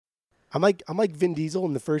I'm like Vin Diesel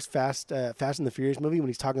in the first Fast and the Furious movie when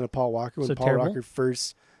he's talking to Paul Walker. When So Paul terrible? Walker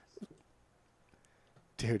first,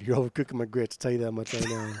 dude, you're overcooking my grits. I'll tell you that much right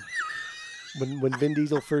now. when Vin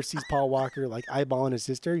Diesel first sees Paul Walker like eyeballing his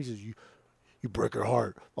sister, he says, "You break her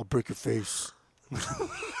heart, I'll break your face." The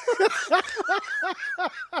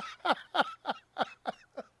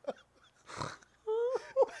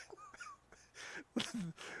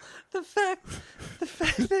fact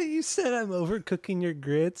that you said I'm overcooking your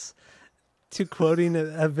grits to quoting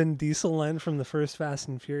a Vin Diesel line from the first Fast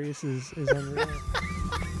and Furious is unreal.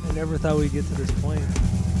 I never thought we'd get to this point.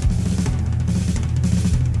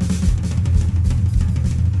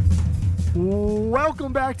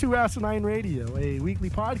 Welcome back to Asinine Radio, a weekly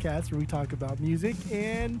podcast where we talk about music,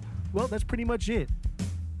 and, well, that's pretty much it.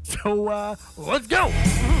 So, let's go!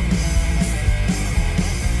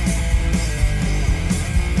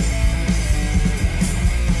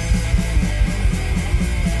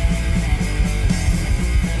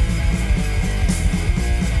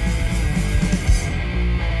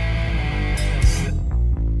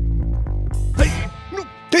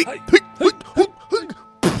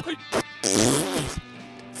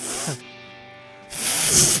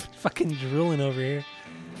 Fucking drooling over here.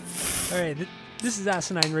 All right, this is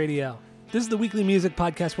Asinine Radio. This is the weekly music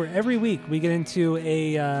podcast where every week we get into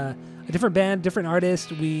a different band, different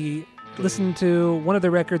artist. We listen to one of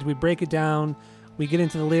their records. We break it down. We get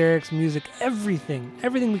into the lyrics, music, everything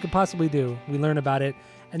we could possibly do. We learn about it,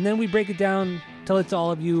 and then we break it down, tell it to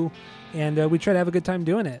all of you, and we try to have a good time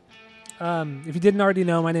doing it. If you didn't already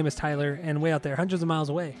know, my name is Tyler, and way out there, hundreds of miles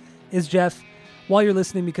away, is Jeff. While you're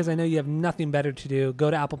listening, because I know you have nothing better to do,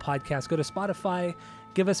 go to Apple Podcasts, go to Spotify,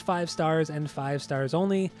 give us 5 stars and 5 stars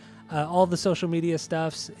only. All the social media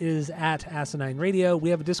stuffs is at Asinine Radio. We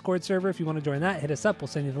have a Discord server. If you want to join that, hit us up. We'll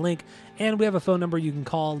send you the link. And we have a phone number you can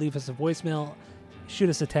call, leave us a voicemail, shoot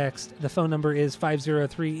us a text. The phone number is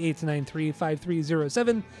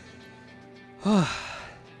 503-893-5307. That's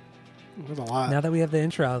a lot. Now that we have the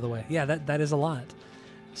intro out of the way. Yeah, that is a lot.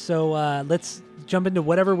 So let's jump into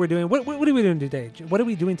whatever we're doing. What are we doing today? What are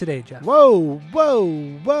we doing today, Jeff? Whoa. We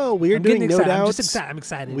are I'm doing getting No excited. Doubts. I'm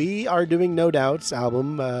excited. We are doing No Doubts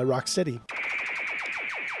album, Rocksteady.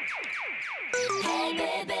 Hey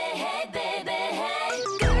baby, hey,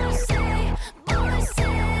 girls say, boys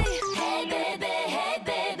say, hey baby, hey,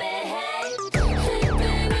 baby.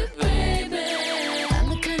 I'm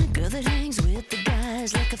the kind of girl that hangs with the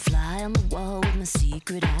guys like a fly on the wall with my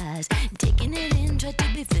secret eyes, taking it in, try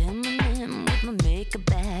to be feminine with my makeup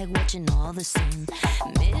bag, watching all the same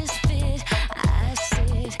misfit. I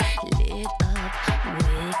sit lit up,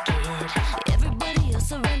 wicked. Everybody else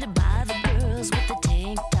surrounded by the girls with the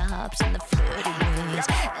tank tops and the flirty words.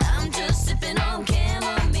 I'm just sipping on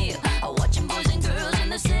chamomile, watching boys and girls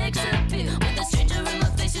and the sex appeal. With a stranger in my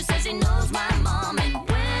face who says he knows my mom and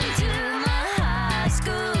went to my high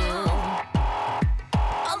school.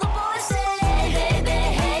 All the boys say, hey baby,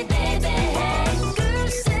 hey baby, hey.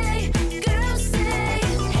 Girls say,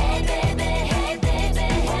 hey baby, hey baby,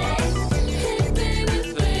 hey. Hey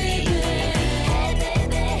baby, baby. Hey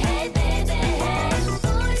baby, hey baby, hey.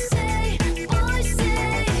 Boys say, hey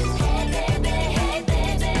baby, hey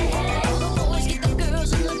baby, hey. All the boys get the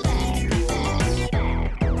girls in the back.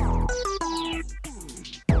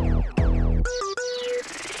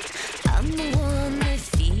 I'm the one they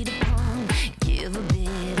feed upon, give a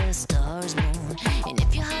bit of stars more. And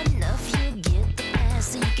if you're hot enough, you'll get the pass,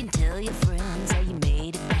 so you can tell your friends how you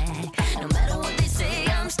made it back. No matter what they say,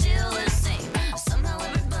 I'm still the same. Somehow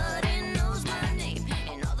everybody knows my name,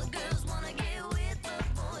 and all the girls wanna get with the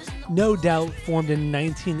boys. No Doubt formed in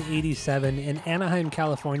 1987 in Anaheim,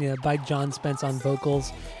 California by John Spence on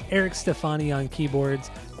vocals, Eric Stefani on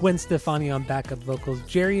keyboards, Gwen Stefani on backup vocals,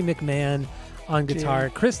 Jerry McMahon on guitar,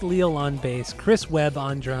 Chris Leal on bass, Chris Webb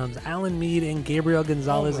on drums, Alan Mead and Gabriel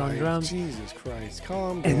Gonzalez on Alright, drums, Jesus Christ.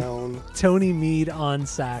 Calm And- down. Tony Mead on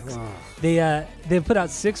sax. Ugh. They've put out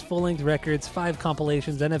 6 full-length records, 5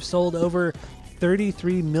 compilations, and have sold over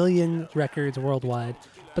 33 million records worldwide.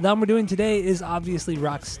 But the album we're doing today is obviously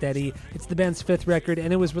Rocksteady. It's the band's 5th record,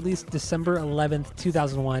 and it was released December 11th,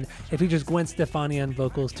 2001. It features Gwen Stefani on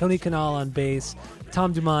vocals, Tony Kanal on bass,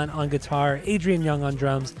 Tom Dumont on guitar, Adrian Young on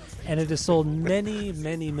drums, and it has sold many,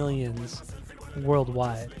 many millions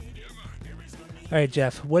worldwide. All right,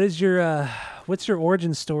 Jeff, what's your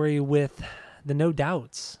origin story with the No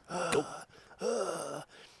Doubts?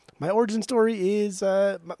 My origin story is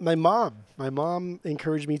my mom. My mom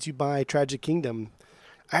encouraged me to buy Tragic Kingdom.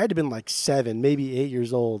 I had to have been like 7, maybe 8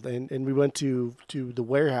 years old, and we went to the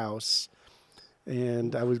warehouse,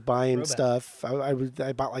 and I was buying Throwback. stuff.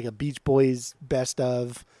 I bought like a Beach Boys best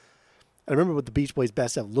of. I remember what the Beach Boys'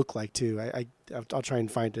 Best Of looked like too. I'll try and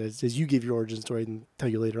find it as you give your origin story and tell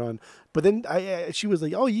you later on. But then she was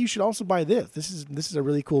like, "Oh, you should also buy this. This is a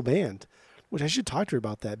really cool band." Which I should talk to her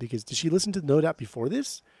about that, because did she listen to No Doubt before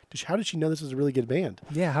this? How did she know this was a really good band?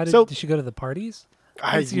 Yeah, how did she go to the parties? I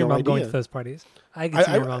I can see your no mom going idea. to those parties. I can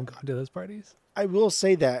see your mom going to those parties. I will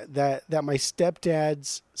say that my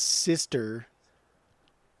stepdad's sister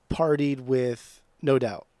partied with No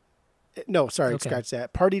Doubt. No, sorry, Okay. scratch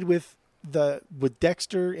that. Partied with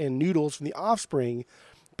Dexter and Noodles from The Offspring,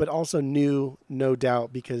 but also knew No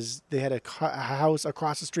Doubt because they had a house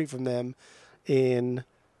across the street from them in,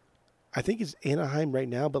 I think it's Anaheim right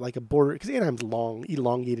now, but like a border, because Anaheim's long,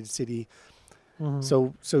 elongated city.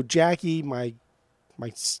 Mhm. So Jackie, my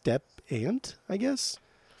step aunt, I guess.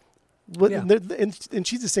 What, Yeah. and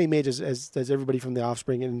she's the same age as everybody from The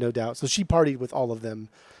Offspring and No Doubt. So she partied with all of them,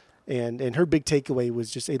 and her big takeaway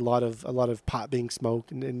was just a lot of pot being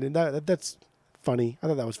smoked, and that's funny. I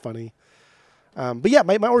thought that was funny. But yeah,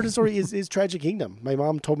 my origin story is Tragic Kingdom. My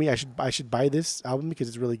mom told me I should buy this album because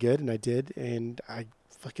it's really good, and I did, and I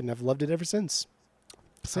fucking have loved it ever since.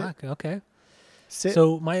 Fuck, okay. Sit.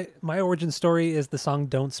 So my origin story is the song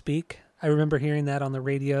Don't Speak. I remember hearing that on the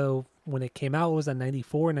radio when it came out. It was at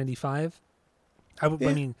 94, 95. I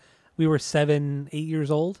mean, we were 7, 8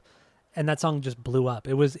 years old, and that song just blew up.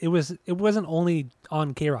 It wasn't only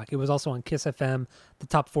on K-Rock. It was also on Kiss FM, the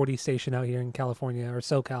top 40 station out here in California or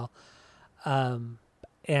SoCal.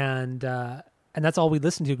 And that's all we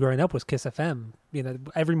listened to growing up was Kiss FM. You know,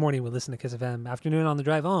 every morning we listened to Kiss FM. Afternoon on the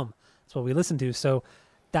drive home, that's what we listened to. So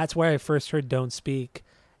that's where I first heard Don't Speak,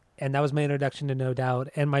 and that was my introduction to No Doubt.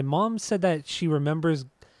 And my mom said that she remembers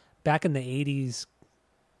back in the 80s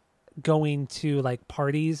going to like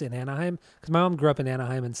parties in Anaheim, because my mom grew up in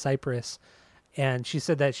Anaheim and Cypress, and she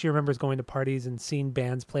said that she remembers going to parties and seeing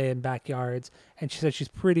bands play in backyards, and she said she's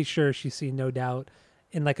pretty sure she's seen No Doubt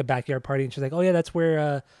in like a backyard party, and she's like, "Oh yeah, that's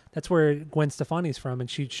where Gwen Stefani's from," and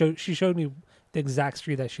she showed me the exact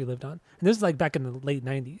street that she lived on, and this is like back in the late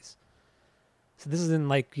 90s. So this isn't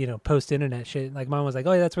like, you know, post-internet shit. Like mom was like,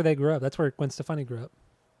 "Oh yeah, that's where they grew up. That's where Gwen Stefani grew up."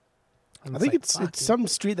 And I think like, it's fuck, dude. some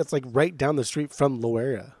street that's like right down the street from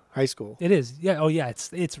Loera High School. It is. Yeah. Oh yeah.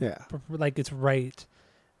 It's Yeah. like it's right,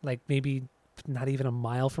 like maybe not even a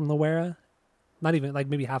mile from Loera, not even like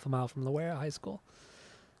maybe half a mile from Loera High School.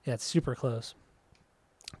 Yeah, it's super close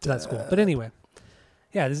to that school. But anyway,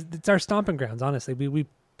 yeah, it's our stomping grounds. Honestly, we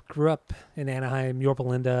grew up in Anaheim, Yorba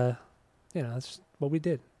Linda. You know, that's what we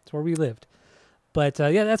did. It's where we lived. But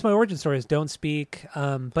yeah, that's my origin story. Is Don't Speak.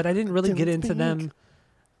 But I didn't really get into them.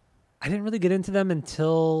 I didn't really get into them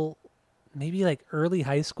until maybe like early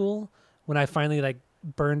high school, when I finally like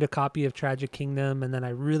burned a copy of Tragic Kingdom, and then I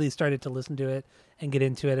really started to listen to it and get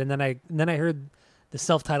into it. And then I heard the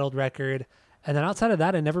self-titled record, and then outside of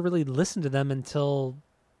that, I never really listened to them until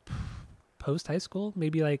post high school,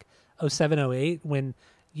 maybe like 07, 08, when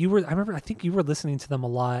I think you were listening to them a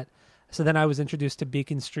lot. So then I was introduced to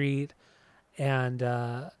Beacon Street, and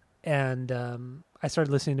I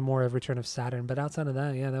started listening to more of Return of Saturn. But outside of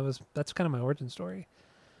that, yeah, that's kind of my origin story.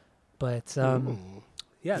 But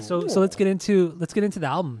yeah, so let's get into the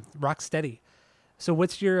album Rock Steady. So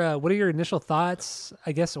what are your initial thoughts?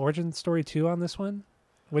 I guess origin story 2 on this one.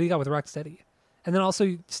 What do you got with Rock Steady? And then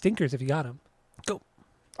also stinkers if you got them. Go.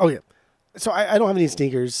 Oh yeah. So I don't have any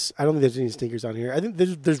stinkers. I don't think there's any stinkers on here. I think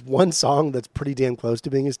there's one song that's pretty damn close to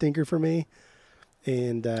being a stinker for me,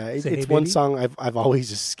 and it's Hey one Baby? song I've always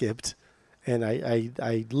just skipped, and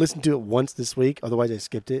I listened to it once this week. Otherwise, I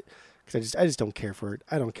skipped it because I just don't care for it.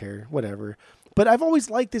 I don't care, whatever. But I've always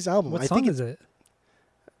liked this album. What I song think is it?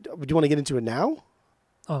 Do you want to get into it now?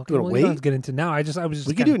 Oh, okay. Do you wanna Well, you don't wait? have to get into now. I was just.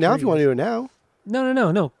 We can do it now if you want to do it now.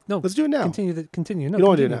 No. Let's do it now. Continue. No, You don't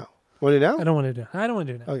want to do it continue. now. Want to do it now? I don't want to do it. I don't want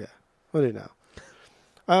to do it now. Okay. We'll do it now.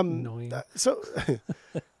 Annoying. So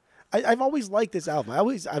I've always liked this album.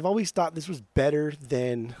 I've always thought this was better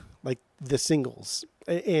than like the singles,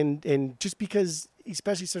 and just because,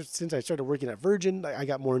 especially since I started working at Virgin, I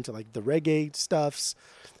got more into like the reggae stuffs.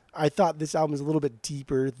 I thought this album is a little bit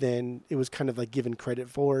deeper than it was kind of like given credit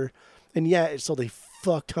for, and yeah, it sold a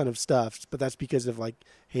fuck ton of stuff, but that's because of like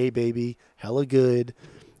Hey Baby, Hella Good,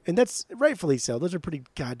 and that's rightfully so. Those are pretty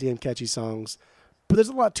goddamn catchy songs, but there's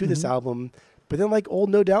a lot to this album. But then, like old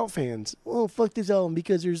No Doubt fans, well, fuck this album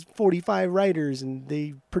because there's 45 writers and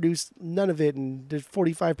they produce none of it, and there's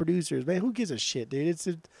 45 producers. Man, who gives a shit, dude?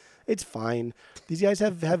 It's fine. These guys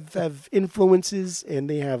have influences, and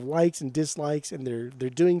they have likes and dislikes, and they're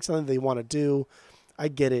doing something they want to do. I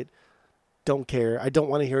get it. Don't care. I don't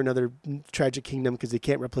want to hear another Tragic Kingdom because they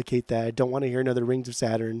can't replicate that. I don't want to hear another Rings of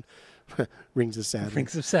Saturn. Rings of Saturn.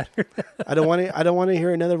 Rings of Saturn. I don't want to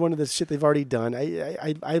hear another one of the shit they've already done.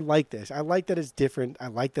 I like this. I like that it's different. I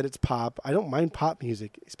like that it's pop. I don't mind pop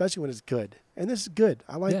music, especially when it's good. And this is good.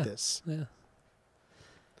 I like this. Yeah.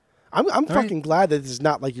 I'm fucking glad that this is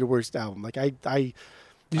not like your worst album. Like Did you I've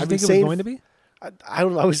think been it was saying- going to be? I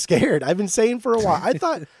don't know. I was scared. I've been saying for a while. I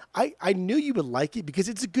thought I knew you would like it because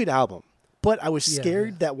it's a good album. But I was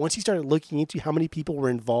scared that once you started looking into how many people were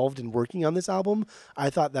involved in working on this album, I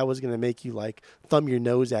thought that was going to make you like thumb your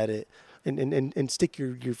nose at it and stick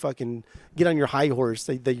your fucking get on your high horse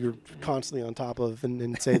that you're constantly on top of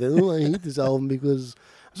and say that, oh, I hate this album because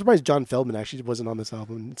I'm surprised John Feldman actually wasn't on this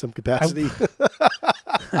album in some capacity.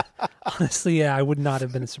 Honestly, yeah, I would not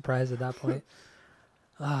have been surprised at that point.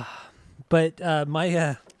 But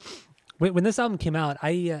when this album came out,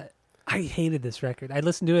 I hated this record. I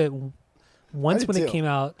listened to it once when it came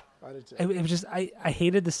out. It was just I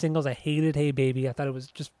hated the singles. I hated Hey Baby. I thought it was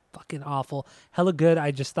just fucking awful. Hella Good,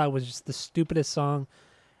 I just thought was just the stupidest song.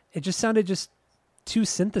 It just sounded just too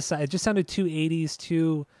synthesized. It just sounded too 80s,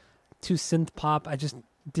 too synth pop. I just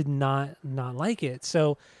did not like it.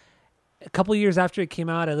 So a couple of years after it came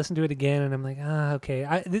out, I listened to it again, and I'm like, okay.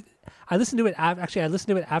 I listened to it. Actually, I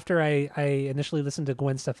listened to it after I initially listened to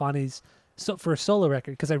Gwen Stefani's for a solo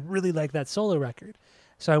record because I really liked that solo record.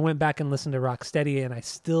 So I went back and listened to Rocksteady, and I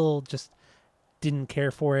still just didn't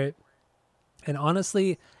care for it. And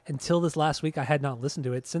honestly, until this last week, I had not listened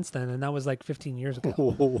to it since then, and that was like 15 years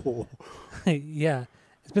ago. Yeah.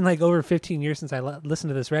 It's been like over 15 years since I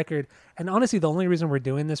listened to this record. And honestly, the only reason we're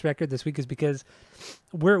doing this record this week is because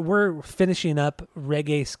we're finishing up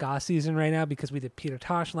reggae ska season right now because we did Peter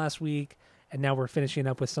Tosh last week. And now we're finishing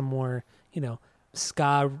up with some more,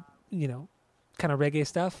 ska, kind of reggae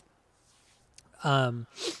stuff. And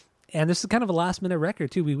this is kind of a last minute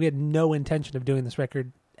record too. We had no intention of doing this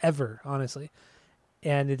record ever, honestly.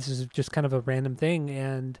 And this is just kind of a random thing.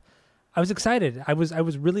 And I was excited. I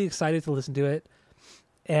was really excited to listen to it.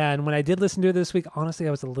 And when I did listen to it this week, honestly,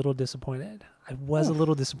 I was a little disappointed. I was a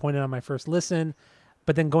little disappointed on my first listen,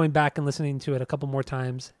 but then going back and listening to it a couple more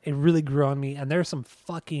times, it really grew on me. And there are some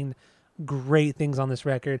fucking great things on this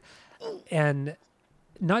record. And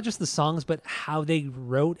not just the songs, but how they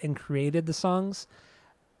wrote and created the songs,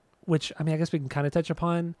 which, I guess we can kind of touch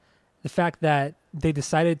upon. The fact that they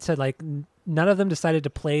decided to, none of them decided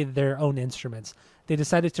to play their own instruments. They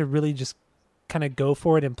decided to really just kind of go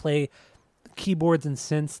for it and play keyboards and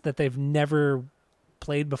synths that they've never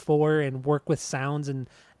played before and work with sounds and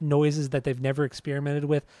noises that they've never experimented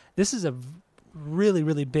with. This is a really,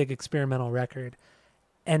 really big experimental record.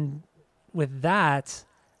 And with that,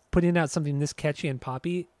 putting out something this catchy and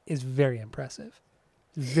poppy is very impressive.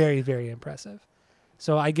 Very, very impressive.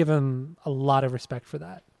 So I give him a lot of respect for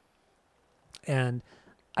that. And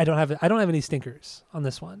I don't have any stinkers on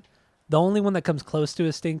this one. The only one that comes close to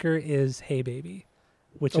a stinker is Hey Baby,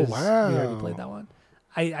 which is we already played that one.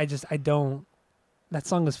 I don't. That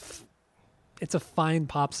song is it's a fine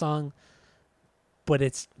pop song, but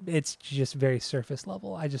it's just very surface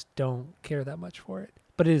level. I just don't care that much for it.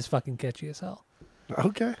 But it is fucking catchy as hell.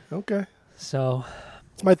 Okay. So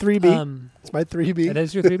it's my 3B. It's my 3B. It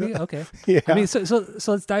is your 3B? Okay. Yeah. So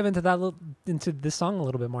let's dive into into this song a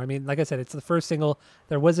little bit more. Like I said, it's the first single.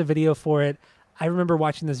 There was a video for it. I remember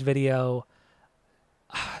watching this video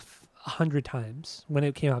 100 times when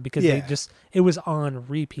it came out because it was on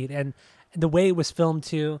repeat, and the way it was filmed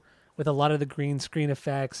too, with a lot of the green screen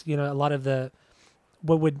effects, a lot of the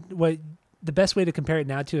what the best way to compare it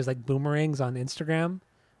now to is like boomerangs on Instagram.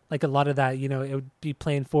 Like a lot of that, it would be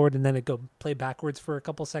playing forward and then it'd go play backwards for a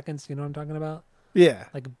couple seconds. You know what I'm talking about? Yeah.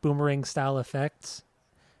 Like boomerang style effects.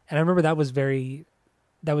 And I remember that was very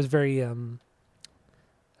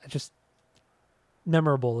just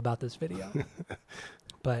memorable about this video.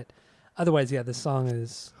 But otherwise, yeah, this song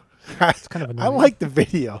is it's kind of annoying. I like the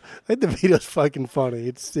video. I think the video's fucking funny.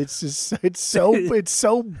 It's so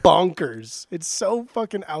bonkers. It's so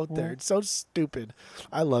fucking out there. It's so stupid.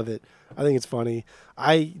 I love it. I think it's funny.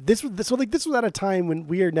 This was at a time when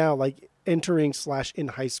we are now like entering / in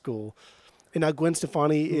high school, and now Gwen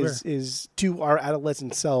Stefani is to our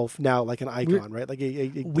adolescent self now like an icon, right? Like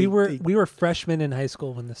we were freshmen in high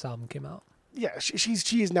school when this album came out. Yeah,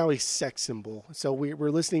 she is now a sex symbol. So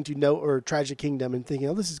we're listening to Tragic Kingdom and thinking,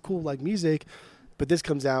 oh, this is cool like music, but this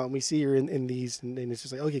comes out and we see her in these and it's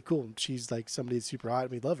just like, okay, cool. She's like somebody that's super hot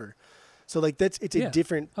and we love her. So like it's a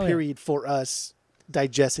different period for us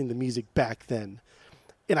digesting the music back then.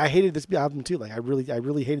 And I hated this album too. Like I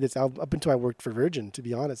really hated this album up until I worked for Virgin, to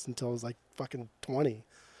be honest, until I was like fucking 20.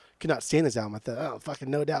 Could not stand this album. I thought, oh, fucking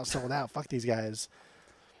No Doubt sold out. Fuck these guys.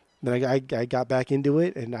 Then I got back into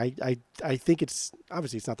it, and I think it's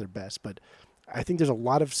obviously it's not their best, but I think there's a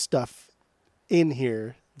lot of stuff in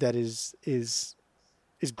here that is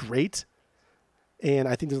great, and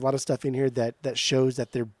I think there's a lot of stuff in here that shows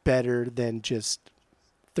that they're better than just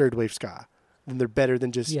third wave ska, and they're better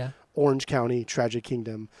than just Orange County, Tragic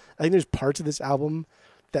Kingdom. I think there's parts of this album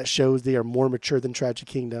that shows they are more mature than Tragic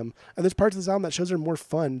Kingdom, and there's parts of this album that shows they're more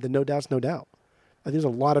fun than No Doubt's No Doubt. I think there's a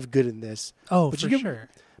lot of good in this. Oh, but sure.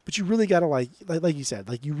 But you really gotta like you said,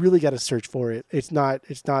 like you really gotta search for it. It's not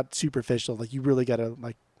superficial. Like you really gotta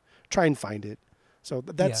like try and find it. So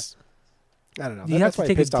that's I don't know. You have to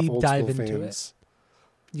take a pissed off deep old dive school into fans.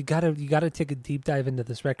 it. You gotta take a deep dive into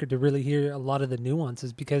this record to really hear a lot of the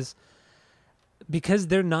nuances because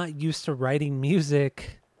they're not used to writing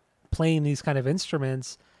music, playing these kind of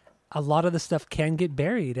instruments. A lot of the stuff can get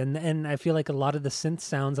buried, and I feel like a lot of the synth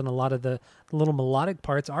sounds and a lot of the little melodic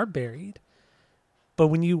parts are buried. But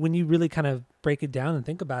when you really kind of break it down and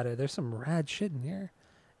think about it, there's some rad shit in here.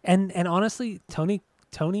 And honestly, Tony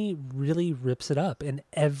really rips it up in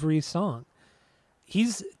every song.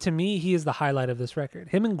 To me, he is the highlight of this record.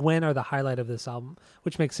 Him and Gwen are the highlight of this album,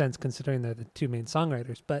 which makes sense considering they're the two main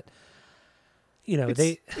songwriters. But you know,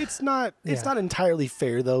 it's not entirely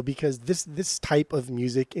fair though, because this type of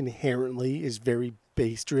music inherently is very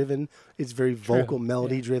bass driven. It's very vocal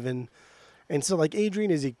melody driven. And so like Adrian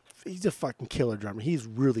he's a fucking killer drummer. He's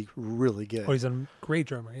really, really good. Oh, he's a great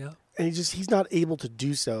drummer, yeah. And he's not able to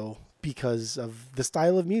do so because of the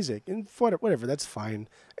style of music. And whatever, that's fine.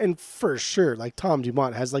 And for sure, like Tom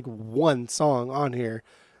Dumont has like one song on here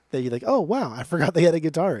that you're like, oh wow, I forgot they had a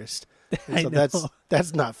guitarist. And so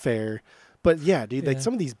that's not fair. But yeah, dude, like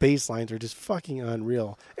some of these bass lines are just fucking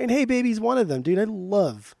unreal. And Hey Baby's one of them, dude. I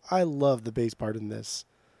love the bass part in this.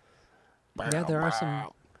 Yeah, there are some.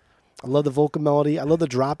 I love the vocal melody. I love the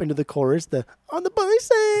drop into the chorus. The on the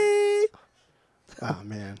bicycle. Oh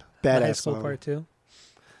man, badass high school song. part too.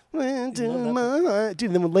 Went to my heart. Dude,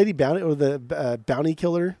 and then when Lady Bounty or the bounty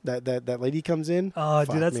killer, that lady comes in. Oh,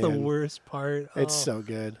 fuck, dude, that's man. the worst part. It's so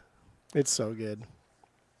good. It's so good.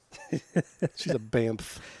 She's a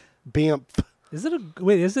bamf. Bamf. Is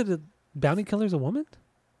it a bounty killer's a woman?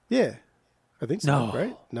 Yeah, I think so. No.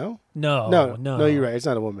 Right? No. No. You're right. It's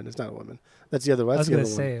not a woman. That's the other one. I was That's gonna the other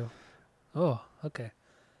say. one. Oh, okay.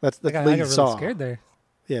 That's I got Lady really Saw. scared there.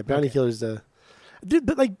 Yeah, Bounty Killer's the. Dude,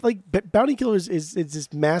 but Bounty Killers is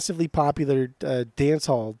this massively popular dance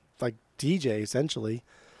hall like DJ essentially,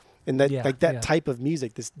 and that type of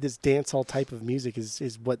music, this dance hall type of music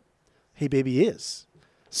is what Hey Baby is.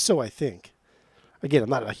 So I think. Again, I'm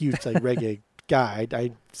not a huge like reggae guy.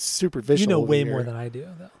 I superficial. You know way here. more than I do,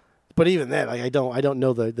 though. But even then, like I don't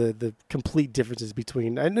know the complete differences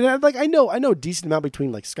between. And like I know a decent amount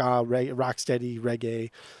between like ska, rocksteady,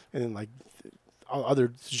 reggae, and then like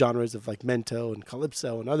other genres of like mento and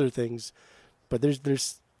calypso and other things. But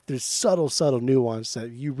there's subtle nuance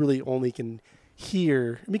that you really only can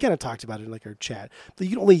hear. We kind of talked about it in like our chat, but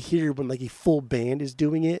you can only hear when like a full band is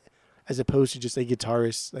doing it, as opposed to just a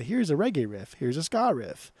guitarist. Like, here's a reggae riff, here's a ska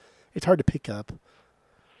riff. It's hard to pick up.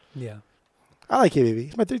 Yeah. I like Hey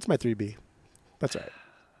Baby. It's my 3B. That's right.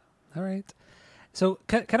 All right. So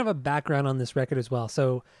kind of a background on this record as well.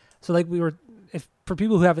 So like we were, if for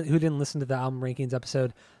people who didn't listen to the album rankings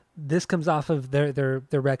episode, this comes off of their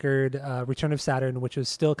record Return of Saturn, which was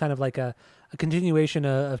still kind of like a continuation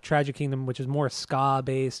of Tragic Kingdom, which is more ska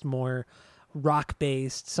based, more rock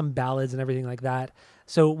based, some ballads and everything like that.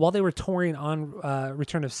 So while they were touring on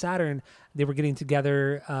Return of Saturn, they were getting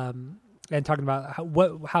together and talking about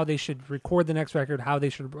how they should record the next record, how they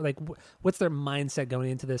should what's their mindset going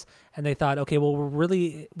into this. And they thought, okay, well,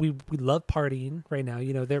 we love partying right now.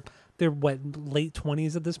 You know, they're what, late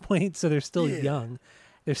 20s at this point, so they're still young.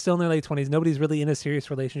 They're still in their late 20s. Nobody's really in a serious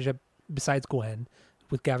relationship besides Gwen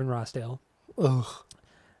with Gavin Rossdale. Ugh.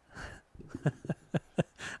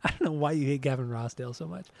 I don't know why you hate Gavin Rossdale so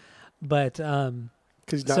much, but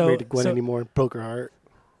because he's not married to Gwen anymore. Broke her heart.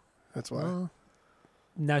 That's why. Well,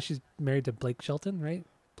 now she's married to Blake Shelton, right?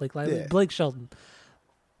 Blake Lively. Yeah. Blake Shelton.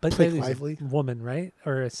 Blake Lively, a woman, right,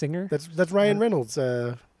 or a singer? That's Ryan Reynolds.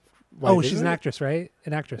 Wife, she's an actress, right?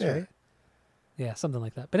 An actress, yeah. right? Yeah, something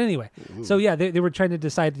like that. But anyway, so yeah, they were trying to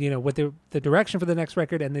decide, you know, what the direction for the next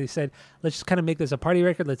record, and they said, let's just kind of make this a party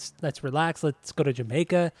record. Let's relax. Let's go to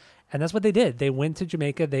Jamaica, and that's what they did. They went to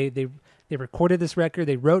Jamaica. They recorded this record.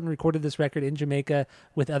 They wrote and recorded this record in Jamaica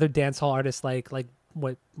with other dance hall artists like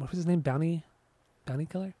what was his name? Bounty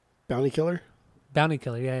Killer. Bounty Killer. Bounty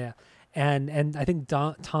Killer. Yeah. And I think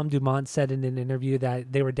Tom Dumont said in an interview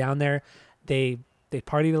that they were down there. They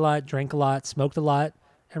partied a lot, drank a lot, smoked a lot,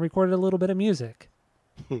 and recorded a little bit of music.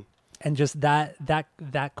 And just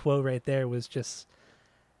that quote right there was just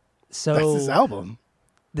so. That's this album.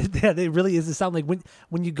 Yeah, it really is this album. Like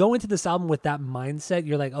when you go into this album with that mindset,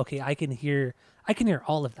 you're like, okay, I can hear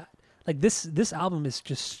all of that. Like this album is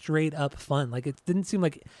just straight up fun. Like it didn't seem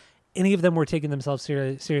like any of them were taking themselves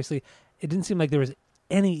seriously. It didn't seem like there was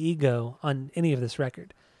any ego on any of this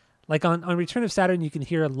record. Like on Return of Saturn, you can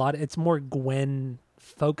hear a lot. It's more Gwen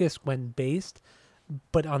focused, Gwen based.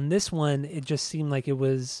 But on this one, it just seemed like it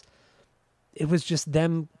was just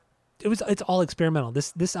them. It's all experimental.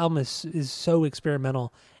 This album is so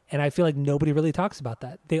experimental, and I feel like nobody really talks about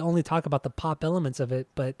that. They only talk about the pop elements of it,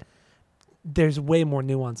 but there's way more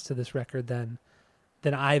nuance to this record than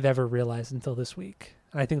I've ever realized until this week.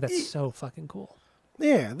 And I think that's so fucking cool.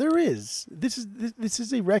 Yeah, there is. This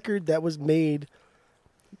is a record that was made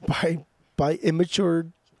by immature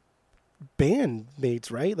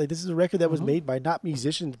bandmates, right? Like this is a record that was made by not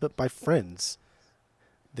musicians but by friends.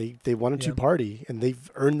 They wanted to party, and they've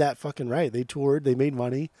earned that fucking right. They toured, they made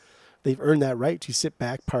money, they've earned that right to sit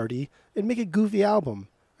back, party, and make a goofy album,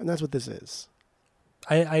 and that's what this is.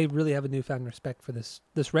 I really have a newfound respect for this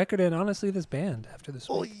record and honestly this band after this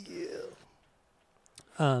week.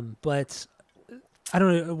 Yeah. But I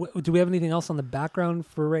don't know. Do we have anything else on the background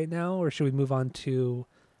for right now, or should we move on to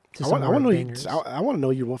some more bangers? I want to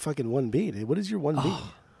know your fucking 1B, dude. What is your 1B?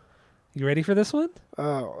 You ready for this one?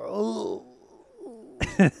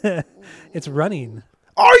 It's Running.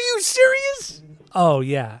 Are you serious? Oh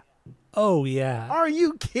yeah. Are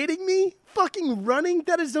you kidding me? Fucking Running?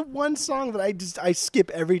 That is the one song that I skip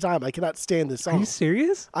every time. I cannot stand this song. Are you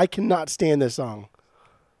serious? I cannot stand this song.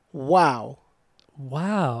 Wow.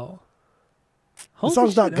 The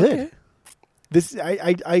song's not good. Okay. This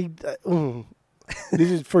this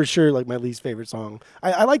is for sure like my least favorite song.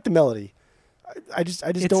 I like the melody. I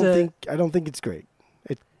don't think it's great.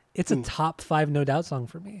 It's a top 5 No Doubt song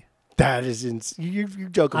for me. That is you're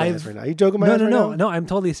joking my ass right now. You joking my ass right now? No, I'm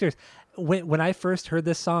totally serious. When I first heard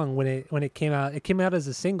this song when it came out as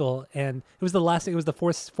a single, and it was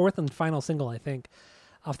the fourth and final single I think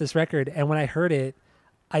off this record, and when I heard it,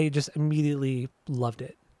 I just immediately loved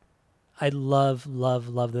it. I love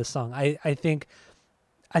this song. I think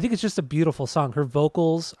it's just a beautiful song. Her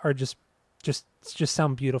vocals are just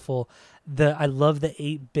sound beautiful. I love the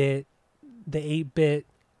 8-bit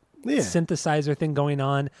synthesizer thing going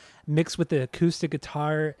on mixed with the acoustic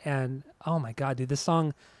guitar, and oh my god, dude, this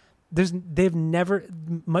song, they've never,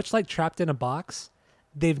 much like Trapped in a Box,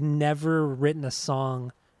 they've never written a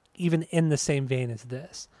song even in the same vein as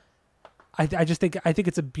this. I think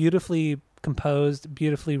it's a beautifully composed,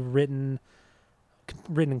 beautifully written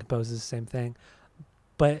and composed is the same thing,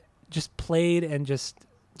 but just played and just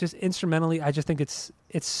instrumentally, I just think it's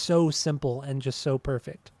so simple and just so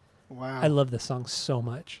perfect. Wow. I love this song so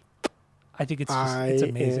much. I think it's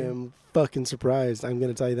amazing. I am fucking surprised. I'm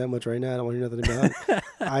going to tell you that much right now. I don't want to hear nothing about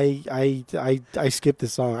it. I skipped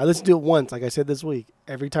this song. I listened to it once, like I said this week.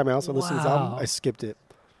 Every time else I listened to this album, I skipped it.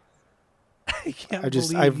 I can't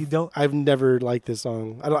believe you don't. I've never liked this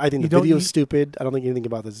song. I think the video's stupid. I don't think anything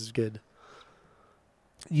about this is good.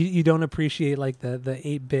 You don't appreciate like the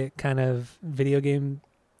 8-bit kind of video game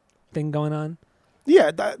thing going on? Yeah,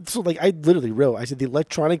 so like I literally wrote, I said the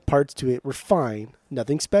electronic parts to it were fine,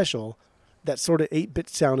 nothing special. That sort of 8-bit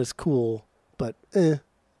sound is cool, but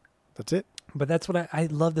that's it. But that's what I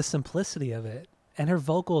love, the simplicity of it. And her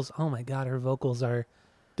vocals, oh my god, her vocals are...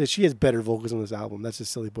 She has better vocals on this album. That's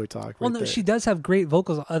just silly boy talk. Well, no, she does have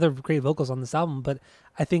other great vocals on this album, but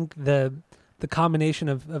I think the combination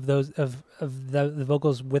of the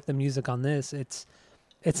vocals with the music on this, it's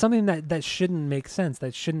something that shouldn't make sense,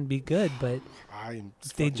 that shouldn't be good, but I'm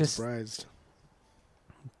surprised.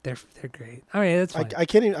 They're great. All right, that's fine. I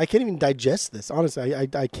can't even digest this. Honestly,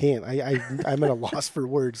 I can't. I'm at a loss for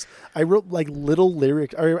words. I wrote like little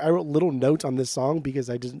lyrics. I wrote little notes on this song because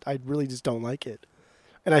I really just don't like it.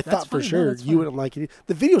 And I thought for sure you wouldn't like it.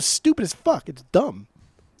 The video's stupid as fuck. It's dumb.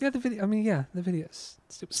 Yeah, the video's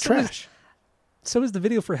stupid. It's trash. So is the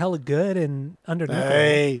video for Hella Good and Under Knuckle.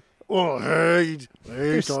 Hey,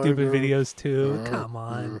 they're stupid videos too. Come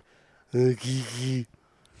on.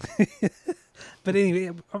 But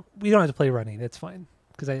anyway, we don't have to play Running. It's fine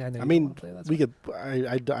because I know. I mean, want to play. That's we fine.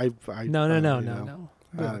 could. No. I don't even know.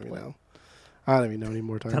 I don't even know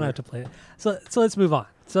anymore. Don't have to play it. So let's move on.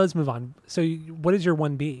 So what is your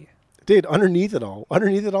 1B? Dude, Underneath It All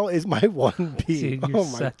is my 1B. Dude, you're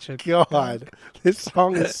such a god, this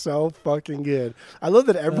song is so fucking good. I love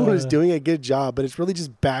that everyone is doing a good job, but it's really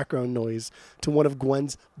just background noise to one of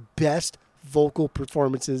Gwen's best vocal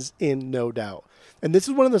performances in No Doubt. And this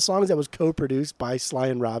is one of the songs that was co-produced by Sly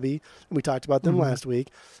and Robbie, and we talked about them last week.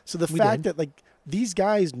 So the fact that like these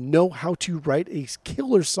guys know how to write a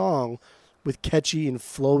killer song with catchy and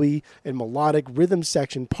flowy and melodic rhythm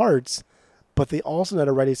section parts, but they also know how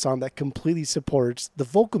to write a song that completely supports the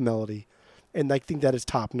vocal melody. And I think that is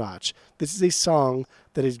top notch. This is a song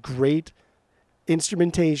that is great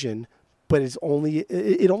instrumentation, but it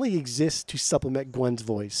only exists to supplement Gwen's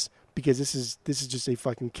voice, because this is just a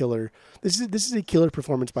fucking killer. This is a killer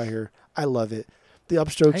performance by her. I love it. The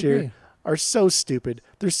upstrokes here are so stupid.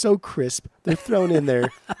 They're so crisp. They're thrown in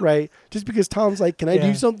there, right? Just because Tom's like, "Can I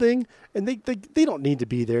do something?" And they don't need to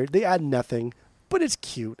be there. They add nothing, but it's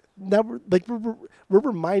cute. Now we're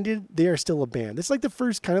reminded they are still a band. It's like the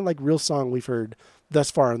first kind of like real song we've heard thus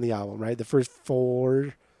far on the album, right? The first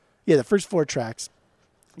four tracks.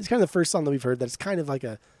 It's kind of the first song that we've heard that's kind of like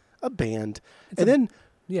a band.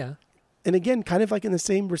 And again, kind of like in the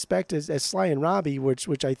same respect as Sly and Robbie, which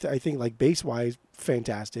I think like bass wise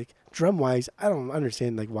fantastic, drum wise I don't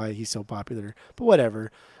understand like why he's so popular, but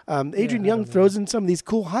whatever. Adrian Young throws in some of these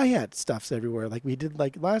cool hi-hat stuffs everywhere, like we did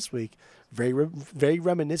like last week. Very very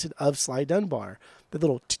reminiscent of Sly Dunbar. The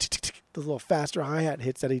little faster hi-hat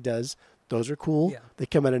hits that he does, those are cool. They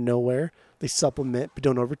come out of nowhere. They supplement but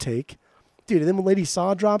don't overtake. Dude, and then when Lady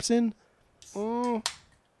Saw drops in, come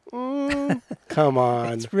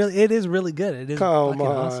on. It is really good. It is fucking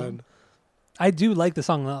awesome. I do like the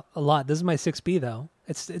song a lot. This is my 6B though.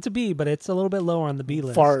 It's a B, but it's a little bit lower on the B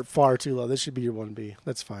list. Far too low. This should be your 1B.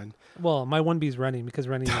 That's fine. Well, my 1B is Running, because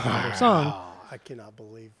Running is another song. I cannot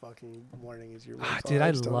believe fucking Warning is your dude,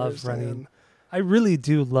 I love Running. I really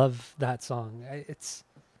do love that song.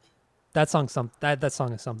 That song is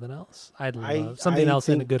something else. I love something else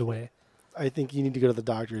in a good way. I think you need to go to the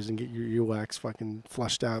doctors and get your earwax fucking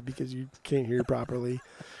flushed out, because you can't hear properly.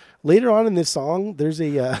 Later on in this song, there's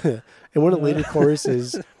in one of the later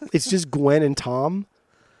choruses, it's just Gwen and Tom,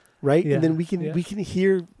 right? And then we can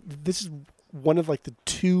hear, this is one of like the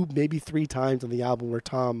 2, maybe 3 times on the album where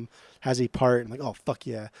Tom has a part, and like, oh fuck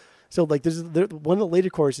yeah. So like one of the later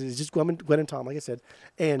choruses is just Gwen and Tom, like I said,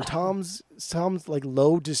 and Tom's like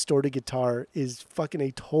low distorted guitar is fucking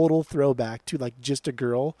a total throwback to like Just a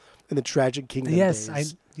Girl in the Tragic Kingdom days.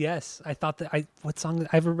 I thought that what song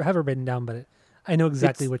I have it written down, but I know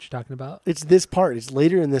exactly what you're talking about. It's this part. It's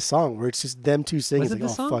later in this song where it's just them two singing. Was it like,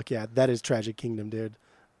 this oh song? fuck yeah, that is Tragic Kingdom, dude.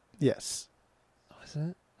 Yes. Was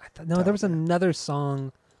it? I thought there was another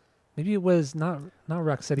song. Maybe it was not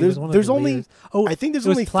Rock City. There's, it was one there's of the only. latest. Oh, I think there's it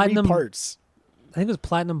was only Platinum, 3 parts. I think it was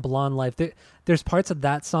Platinum Blonde Life. There's parts of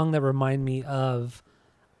that song that remind me of,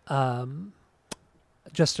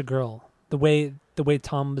 Just a Girl. The way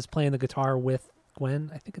Tom was playing the guitar with Gwen.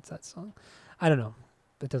 I think it's that song. I don't know.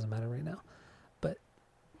 It doesn't matter right now. But,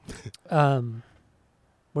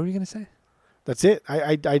 what were you gonna say? That's it.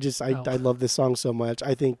 I love this song so much.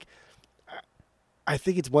 I think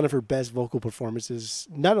it's one of her best vocal performances,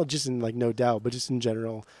 not just in like No Doubt, but just in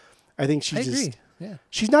general. I think she's agree. Yeah.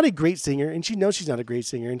 She's not a great singer, and she knows she's not a great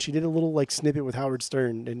singer, and she did a little like snippet with Howard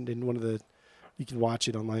Stern in one of the, you can watch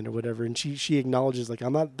it online or whatever, and she acknowledges like,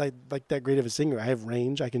 I'm not like that great of a singer. I have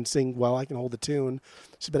range. I can sing well. I can hold a tune,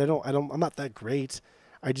 but I'm not that great.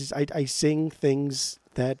 I sing things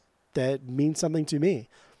that mean something to me,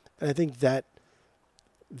 and I think that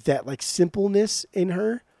like simpleness in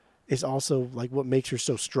her is also like what makes her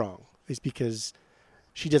so strong, is because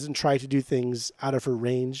she doesn't try to do things out of her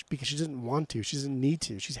range because she doesn't want to. She doesn't need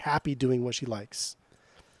to. She's happy doing what she likes.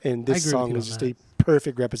 And this song is just a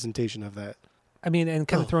perfect representation of that. I mean, and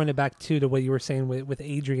kind of throwing it back to what you were saying with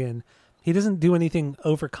Adrian, he doesn't do anything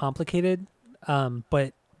overcomplicated,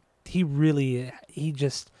 but he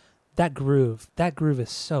just, that groove is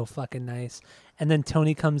so fucking nice. And then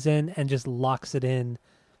Tony comes in and just locks it in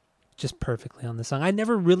just perfectly on the song. I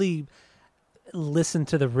never really listened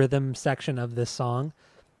to the rhythm section of this song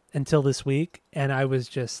until this week, and I was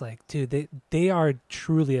just like, dude, they are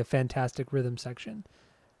truly a fantastic rhythm section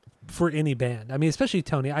for any band. I mean, especially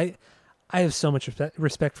Tony. I have so much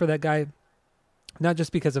respect for that guy, not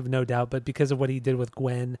just because of No Doubt, but because of what he did with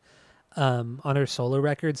Gwen on her solo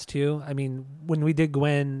records too. I mean, when we did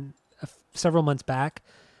Gwen several months back,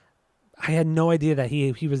 I had no idea that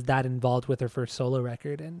he was that involved with her first solo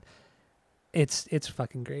record, and it's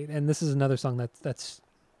fucking great. And this is another song that's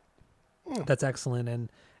excellent. And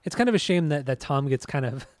it's kind of a shame that Tom gets kind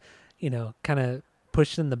of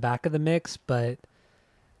pushed in the back of the mix, but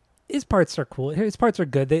his parts are cool. His parts are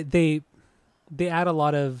good. They add a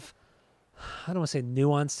lot of, I don't want to say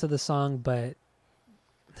nuance to the song, but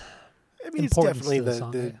I mean, it's definitely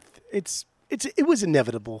it was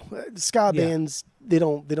inevitable. Ska bands, they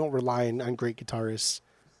don't rely on great guitarists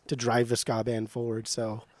to drive the ska band forward.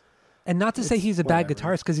 So, and not to say he's a bad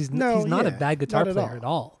guitarist, because he's not a bad guitar player at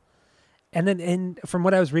all. and from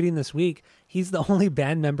what I was reading this week, he's the only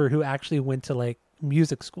band member who actually went to like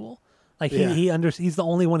music school. Like he's the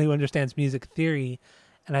only one who understands music theory,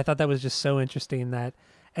 and I thought that was just so interesting that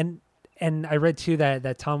and I read too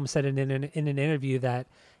that Tom said in an interview that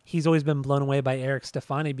he's always been blown away by Eric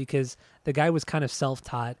Stefani because the guy was kind of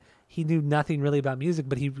self-taught. He knew nothing really about music,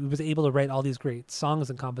 but he was able to write all these great songs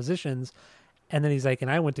and compositions. And then he's like, and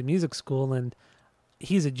I went to music school, and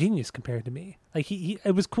he's a genius compared to me. Like he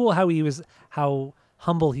it was cool how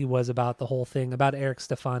humble he was about the whole thing, about Eric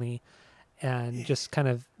Stefani, and just kind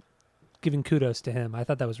of giving kudos to him. I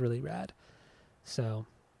thought that was really rad. So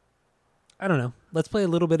I don't know. Let's play a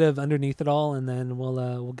little bit of Underneath It All, and then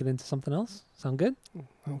we'll get into something else. Sound good?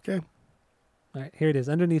 Okay. All right, here it is.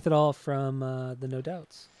 Underneath It All from the No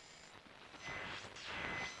Doubts.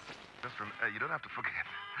 You don't have to forget.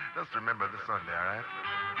 Just remember this Sunday, all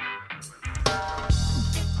right?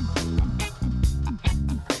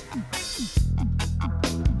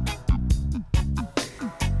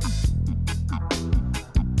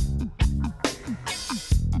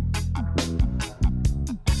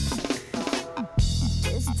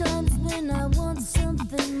 There's times when I want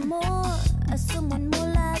something more, someone more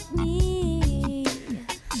like me.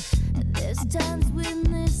 There's times when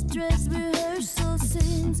this dress rehearsal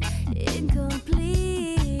seems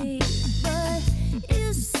incomplete, but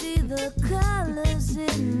you see the colors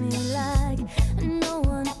in me like no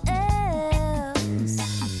one else.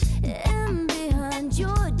 And behind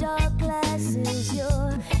your dark glasses,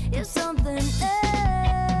 you're something else.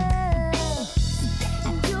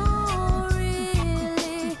 And you're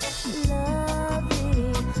really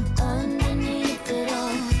lovely underneath it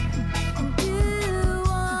all. And you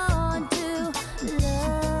want to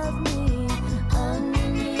love me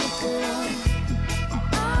underneath it all.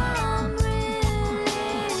 I'm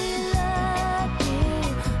really lucky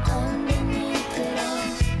underneath it all.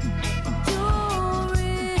 You're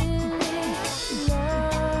really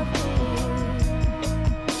lovely.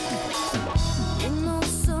 You know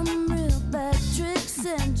some real bad tricks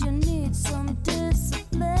and you need some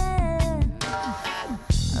discipline.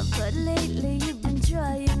 But lately you've been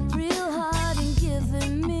trying real hard and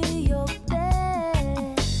giving me your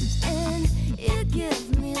best. And you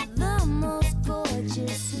give me the most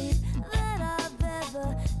gorgeous sleep that I've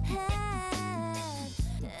ever had.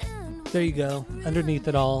 And There you go. Underneath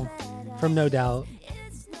It All from No Doubt.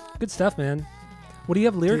 Good stuff, man. What do you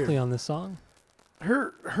have lyrically on this song?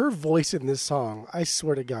 Her voice in this song, I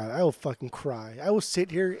swear to God, I will fucking cry. I will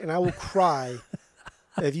sit here and I will cry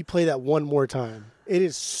if you play that one more time. It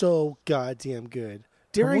is so goddamn good.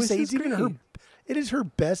 Dare Her I voice say is it's even her? great. It is her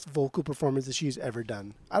best vocal performance that she's ever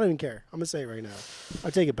done. I don't even care. I'm gonna say it right now. I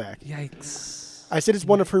take it back. Yikes. I said it's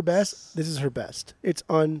one of her best. This is her best. It's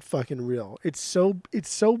unfucking real. It's so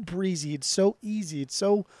breezy. It's so easy. It's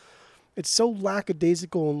so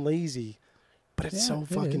lackadaisical and lazy, but it's Yeah, so it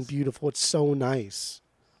fucking is. beautiful. It's so nice.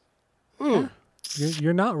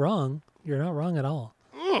 You're not wrong. You're not wrong at all.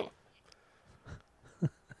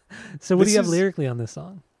 So what do This you have is- lyrically on this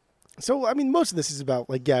song? So I mean, most of this is about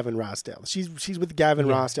like Gavin Rossdale. She's with Gavin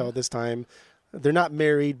Yeah. Rossdale at this time. They're not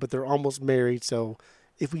married, but they're almost married. So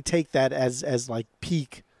if we take that as like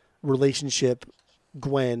peak relationship,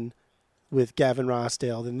 Gwen with Gavin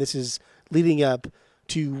Rossdale, then this is leading up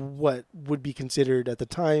to what would be considered at the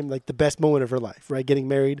time like the best moment of her life, right? Getting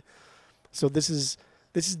married. So this is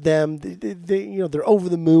them. They they're over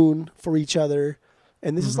the moon for each other,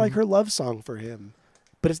 and this is like her love song for him.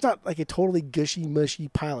 But it's not like a totally gushy, mushy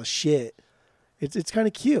pile of shit. It's kind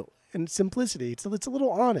of cute and simplicity. It's a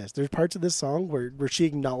little honest. There's parts of this song where she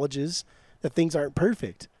acknowledges that things aren't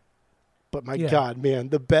perfect. But my Yeah. God, man,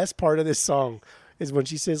 the best part of this song is when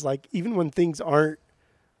she says like even when things are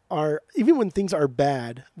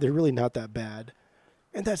bad, they're really not that bad.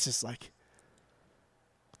 And that's just like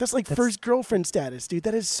first girlfriend status, dude.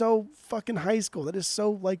 That is so fucking high school. That is so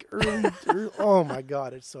like early. Oh my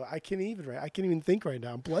God, it's so I can't even think right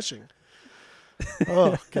now. I'm blushing.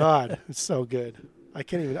 Oh God, it's so good. I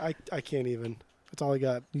can't even. That's all I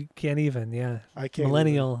got. You can't even, yeah. I can't.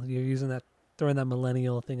 Millennial. You're using that, throwing that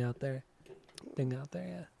millennial thing out there.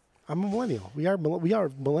 Yeah. I'm a millennial. We are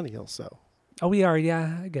millennials. So. Oh, we are.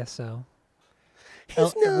 Yeah, I guess so.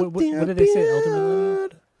 It's what did they say? Elder millennial.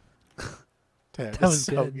 Dude, That was it's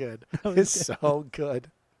so good. good. That was It's so good.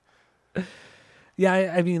 Yeah,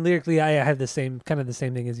 I mean lyrically, I have the same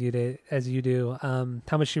thing as you do.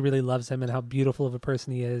 How much she really loves him and how beautiful of a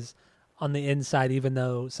person he is on the inside, even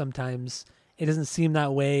though sometimes it doesn't seem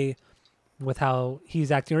that way with how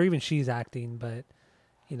he's acting or even she's acting. But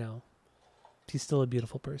you know, he's still a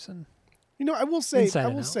beautiful person. You know, I will say, Inside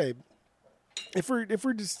and out. if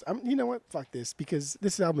we're just, you know what? Fuck this, because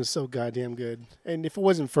this album is so goddamn good. And if it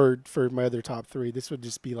wasn't for my other top three, this would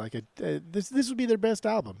just be like this would be their best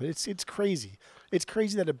album. It's crazy. It's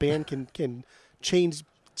crazy that a band can change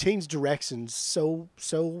directions so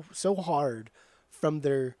hard from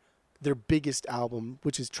their biggest album,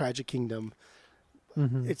 which is Tragic Kingdom.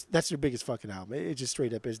 Mm-hmm. That's their biggest fucking album. It just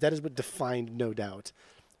straight up is. That is what defined No Doubt.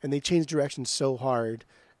 And they changed direction so hard,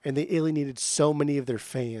 and they alienated so many of their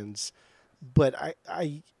fans. But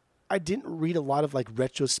I didn't read a lot of like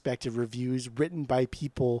retrospective reviews written by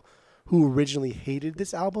people who originally hated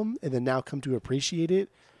this album and then now come to appreciate it.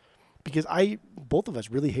 Because both of us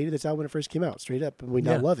really hated this album when it first came out, straight up, and we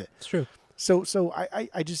now love it. It's true. So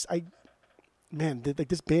man, like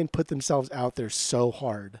this band put themselves out there so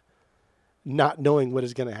hard, not knowing what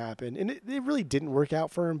is going to happen, and it really didn't work out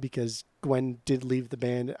for them because Gwen did leave the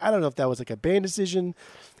band. I don't know if that was like a band decision,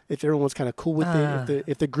 if everyone was kind of cool with it,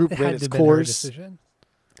 if the group ran its course.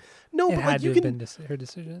 No, it but had like to have been her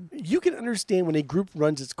decision. You can understand when a group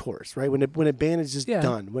runs its course, right? When a band is just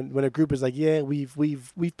done. When a group is like, yeah, we've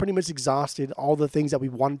pretty much exhausted all the things that we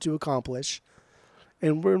wanted to accomplish,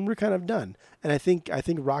 and we're kind of done. And I think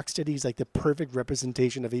Rocksteady is like the perfect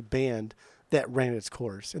representation of a band that ran its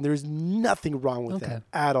course, and there's nothing wrong with that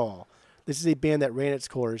at all. This is a band that ran its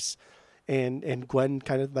course, and Gwen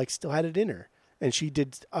kind of like still had it in her, and she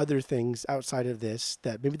did other things outside of this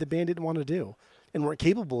that maybe the band didn't want to do and weren't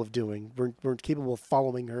capable of doing, weren't capable of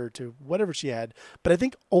following her to whatever she had. But I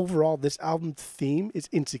think overall this album theme is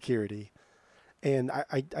insecurity. And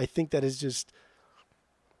I think that is just,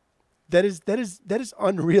 that is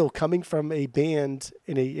unreal coming from a band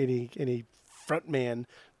in a front man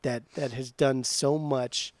that has done so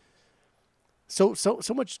much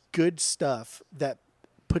good stuff that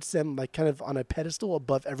puts them like kind of on a pedestal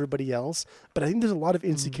above everybody else. But I think there's a lot of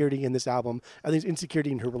insecurity in this album. I think there's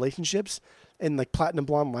insecurity in her relationships. And like Platinum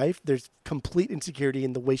Blonde Life, there's complete insecurity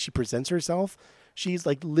in the way she presents herself. She's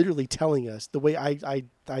like literally telling us the way I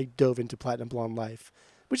dove into Platinum Blonde Life,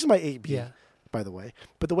 which is my 8B, by the way.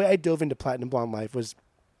 But the way I dove into Platinum Blonde Life was,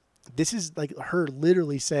 this is like her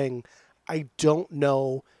literally saying, I don't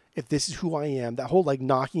know if this is who I am. That whole like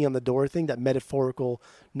knocking on the door thing, that metaphorical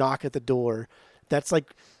knock at the door. That's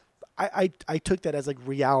like, I took that as like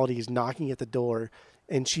reality is knocking at the door,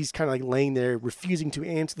 and she's kind of like laying there refusing to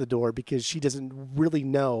answer the door because she doesn't really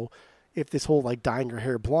know if this whole like dyeing her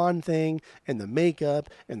hair blonde thing and the makeup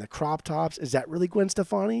and the crop tops, is that really Gwen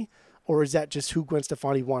Stefani? Or is that just who Gwen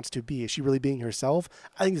Stefani wants to be? Is she really being herself?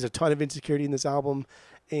 I think there's a ton of insecurity in this album,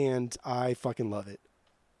 and I fucking love it.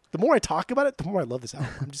 The more I talk about it, the more I love this album.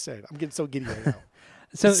 I'm just saying. I'm getting so giddy right now.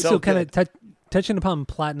 So kind of touching upon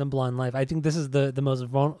Platinum Blonde Life, I think this is the most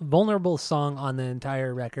vulnerable song on the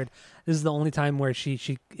entire record. This is the only time where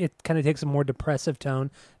it kind of takes a more depressive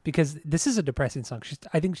tone, because this is a depressing song.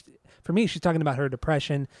 I think for me, she's talking about her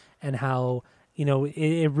depression and how, you know,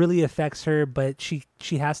 it really affects her, but she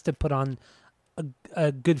has to put on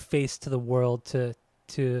a good face to the world, to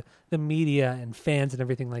the media and fans and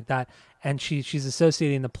everything like that. And she's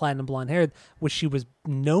associating the platinum blonde hair, which she was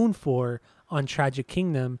known for on Tragic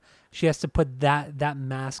Kingdom. She has to put that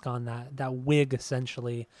mask on, that wig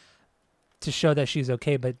essentially, to show that she's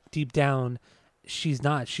okay. But deep down, she's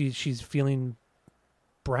not. She's feeling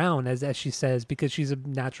brown, as she says, because she's a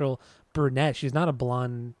natural brunette. She's not a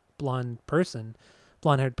blonde-haired person.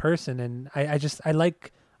 And I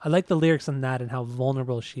like the lyrics on that and how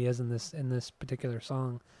vulnerable she is in this particular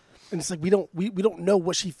song. And it's like we don't know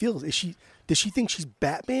what she feels. Does she think she's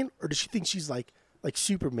Batman, or does she think she's like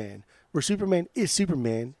Superman? Where Superman is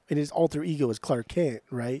Superman and his alter ego is Clark Kent,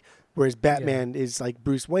 right? Whereas Batman is like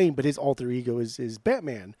Bruce Wayne, but his alter ego is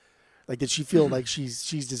Batman. Like, did she feel like she's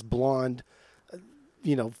this blonde,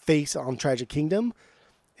 face on Tragic Kingdom,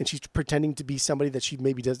 and she's pretending to be somebody that she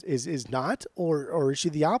maybe is not, or is she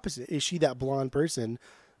the opposite? Is she that blonde person,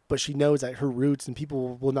 but she knows that her roots and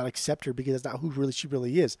people will not accept her because that's not who she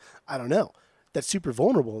really is? I don't know. That's super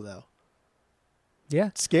vulnerable though. Yeah,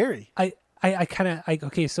 it's scary. I kind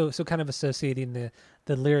of so kind of associating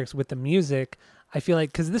the lyrics with the music. I feel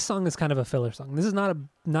like, because this song is kind of a filler song. This is not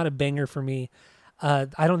a banger for me. I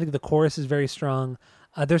don't think the chorus is very strong.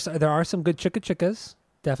 There are some good chicka chickas.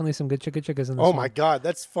 Definitely some good chicka chickas in this song. My God,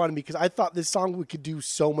 that's fun, because I thought this song we could do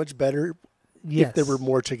so much better if there were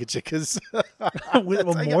more chicka chickas.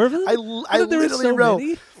 More of them? I literally wrote.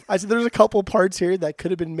 I said there's a couple parts here that could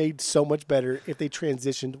have been made so much better if they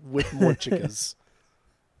transitioned with more chickas.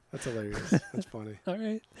 That's hilarious. That's funny. All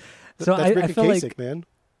right. So that's Rick I feel Ocasek, like, man.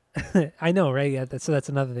 I know, right? Yeah. That's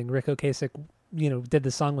another thing. Rick Ocasek, did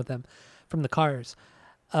the song with them from the Cars.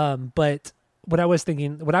 But what I was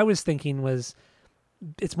thinking was,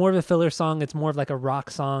 it's more of a filler song. It's more of like a rock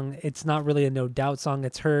song. It's not really a No Doubt song.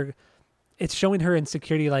 It's showing her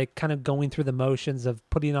insecurity, like kind of going through the motions of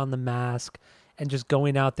putting on the mask and just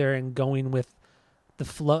going out there and going with the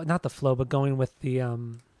flow, not the flow, but going with the,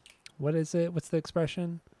 what is it? What's the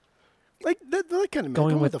expression? Like that kind of Going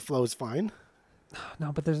going with with- the flow is fine.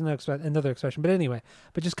 No, but there's another expression. But anyway,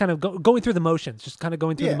 but just kind of going through the motions, just kind of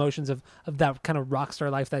going through Yeah. the motions of that kind of rock star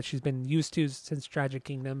life that she's been used to since Tragic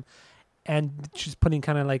Kingdom. And she's putting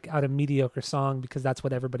kind of like out a mediocre song because that's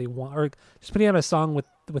what everybody wants, or just putting out a song with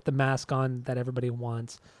the mask on that everybody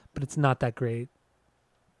wants, but it's not that great.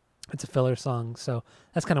 It's a filler song, so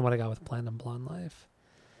that's kind of what I got with Platinum Blonde Life,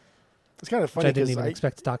 It's kind of which funny I didn't because even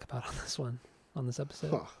expect to talk about on this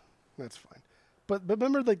episode. Huh, that's fine. But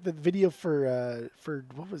remember like the video for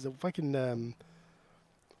what was it? Fucking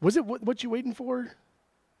was it what you waiting for?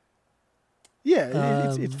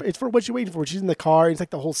 Yeah, it's for What You Waiting For. She's in the car. It's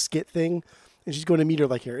like the whole skit thing, and she's going to meet her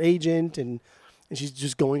like her agent, and she's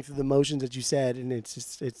just going through the motions that you said, and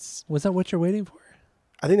it's. Was that what you're waiting for?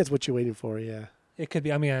 I think that's What You're Waiting For. Yeah, It could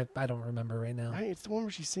be. I mean, I don't remember right now. right. It's the one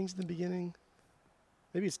where she sings in the beginning.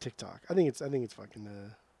 Maybe it's TikTok. I think it's fucking.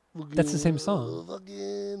 That's the same song.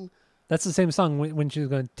 Fucking. That's the same song when she was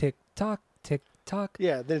going tick tock, tick tock.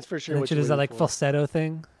 Yeah, then it's for sure. And then What she You're does that Waiting like For. falsetto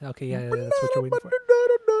thing. Okay, yeah, that's what you're waiting for.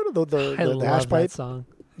 The I hash love pipe. that song.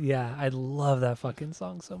 Yeah, I love that fucking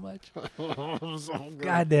song so much.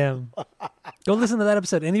 Goddamn. Go listen to that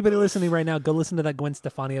episode. Anybody listening right now, go listen to that Gwen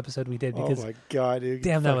Stefani episode we did Oh because my god, dude.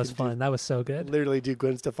 damn, that was Fucking fun. That was so good. Literally do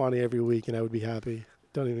Gwen Stefani every week and I would be happy.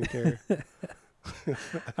 Don't even care.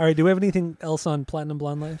 All right, do we have anything else on Platinum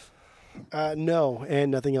Blonde Life? No,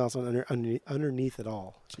 and nothing else on underneath at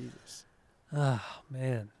all. Jesus. Oh,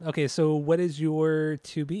 man. Okay, so what is your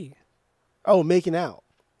 2B? Oh, Making Out.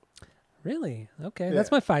 Really? Okay, Yeah.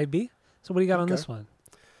 that's my 5B. So what do you got on Okay. this one?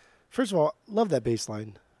 First of all, love that bass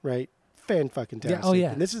line, right? Fan-fucking-tastic. Yeah, oh,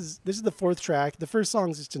 yeah. And this is the fourth track. The first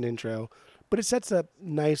song is just an intro, but it sets up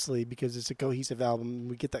nicely because it's a cohesive album.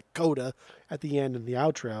 We get that coda at the end and the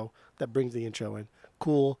outro that brings the intro in.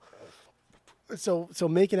 Cool. So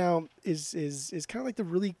Making Out is kind of like the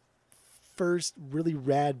really first really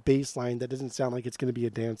rad bass line that doesn't sound like it's going to be a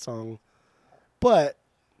dance song, but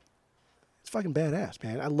it's fucking badass,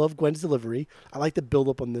 man. I love Gwen's delivery. I like the build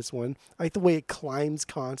up on this one. I like the way it climbs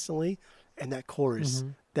constantly, and that chorus.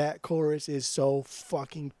 Mhm. That chorus is so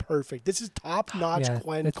fucking perfect. This is top notch Yeah,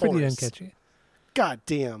 Gwen it's pretty damn chorus. catchy. God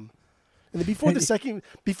damn. And then before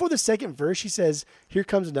the second verse, she says, "Here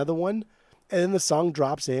comes another one," and then the song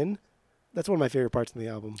drops in. That's one of my favorite parts in the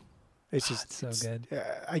album. It's just it's so good.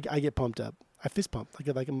 I get pumped up. I fist pump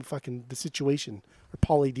like I'm fucking The Situation or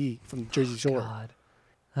Pauly D from Jersey Shore.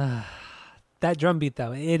 God. That drum beat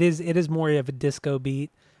though, it is more of a disco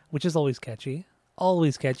beat, which is always catchy.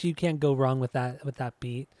 Always catchy. You can't go wrong with that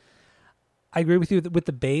beat. I agree with you with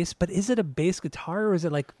the bass, but is it a bass guitar or is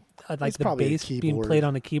it like It's the probably a bass being keyboard. played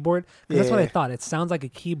on a keyboard? 'Cause that's what I Yeah. thought. It sounds like a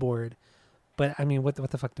keyboard, but I mean, what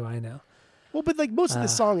the fuck do I know? Well, but like most of the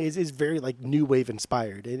song is very like new wave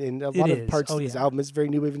inspired, and a lot of is. parts Oh, of this yeah. album is very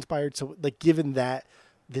new wave inspired. So like, given that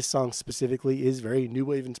this song specifically is very new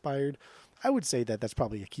wave inspired, I would say that that's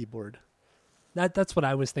probably a keyboard. That's what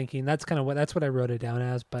I was thinking. That's what I wrote it down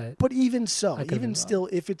as. But But even so, I could've been even wrong. still,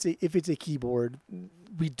 if it's a keyboard,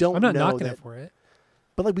 we don't. I'm not know knocking that, it for it.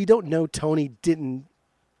 But like, we don't know Tony didn't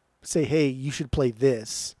say, "Hey, you should play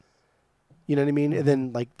this." You know what I mean? And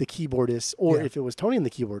then like the keyboardist, or Yeah. if it was Tony on the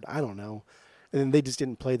keyboard, I don't know. And then they just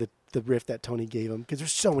didn't play the riff that Tony gave him because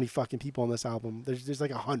there's so many fucking people on this album. There's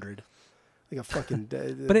like 100, like a fucking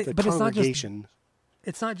But it's not just- congregation.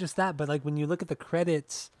 It's not just that, but like when you look at the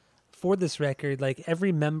credits for this record, like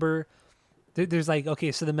every member, there's like,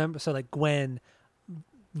 okay, so the member, so like Gwen,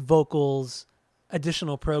 vocals,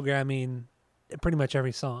 additional programming, pretty much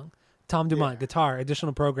every song. Tom Dumont, Yeah. guitar,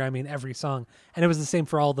 additional programming, every song. And it was the same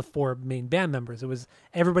for all the four main band members. It was,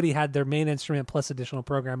 everybody had their main instrument plus additional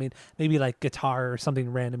programming, maybe like guitar or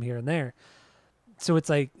something random here and there. So it's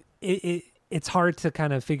like, it's hard to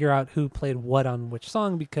kind of figure out who played what on which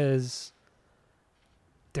song because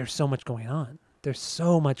there's so much going on. There's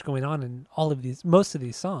so much going on in most of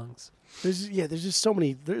these songs. There's just so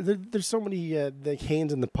many. There's so many the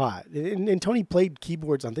hands in the pot. And Tony played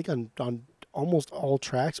keyboards, I think, on almost all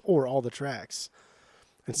tracks or all the tracks.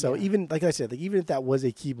 And so even like I said, like even if that was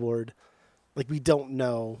a keyboard, like we don't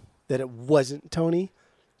know that it wasn't Tony.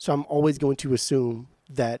 So I'm always going to assume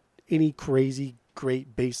that any crazy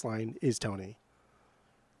great bass line is Tony.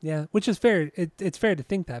 Yeah, which is fair. It's fair to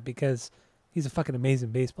think that because he's a fucking amazing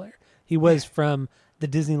bass player. He was from the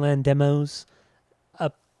Disneyland demos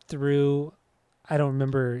up through, I don't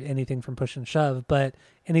remember anything from Push and Shove, but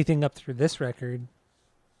anything up through this record,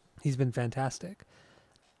 He's been fantastic.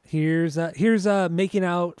 Here's Making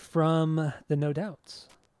Out from the No Doubts.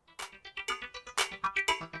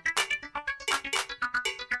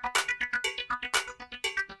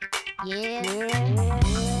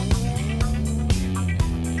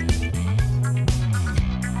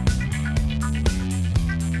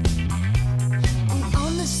 I'm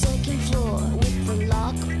on the second floor with the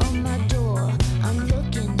lock on my door. I'm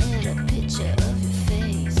looking at a picture of your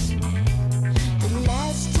face. The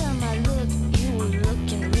last time I looked, you were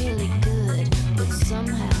looking really good, but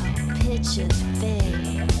somehow pictures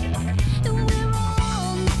fade. And we're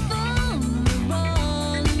on the phone, we're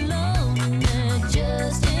all alone, and that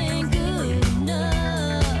just ain't good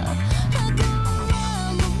enough. I go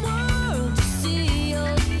around the world to see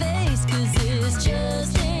your face, 'cause this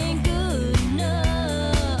just ain't good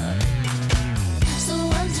enough. So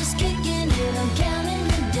I'm just kicking it, I'm counting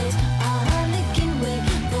the days. I hardly can wait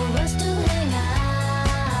for us to hang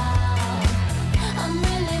out. I'm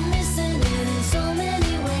really missing it in so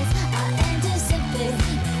many ways. I anticipate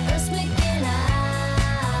us making out.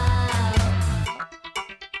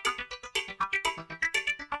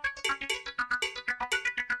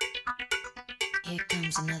 Here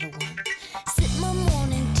comes another one. Sip my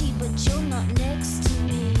morning tea, but you're not next to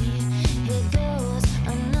me. Here goes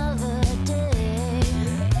another day.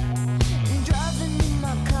 And driving in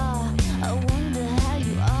my car, I wonder how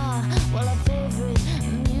you are while our favorite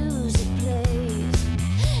music plays.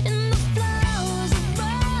 And the flowers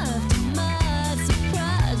arrive to my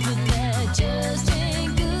surprise, but that just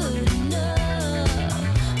ain't good enough.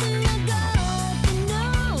 And I got the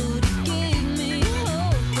note, it gave me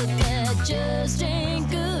hope, but that just ain't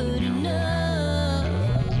good enough.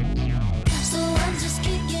 So I'm just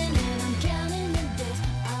kicking it, I'm counting the days.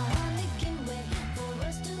 I hardly can wait for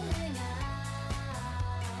us to hang out.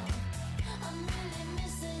 I'm really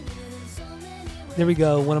missing it in so many ways. There we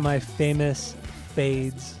go. One of my famous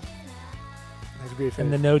fades That's a great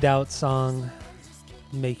in the No Doubt song,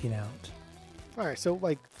 Making Out. All right, so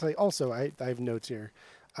also I have notes here.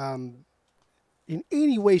 In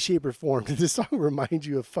any way, shape, or form, did this song remind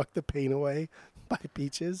you of "Fuck the Pain Away" by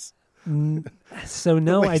Peaches? So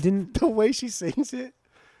no, The way- I didn't. The way she sings it,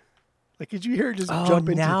 like, could you hear her just Oh, jump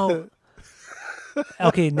into now- the?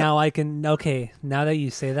 Okay, now I can. Okay, now that you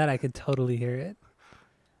say that, I can totally hear it.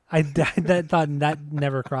 That thought that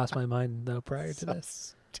never crossed my mind though prior to So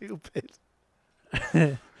this. stupid.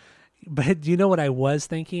 But do you know what I was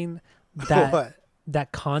thinking? That What?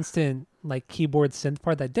 that constant like keyboard synth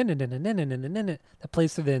part that that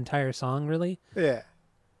plays through the entire song. Really, Yeah.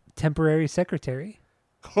 Temporary Secretary.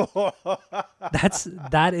 That's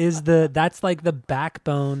like the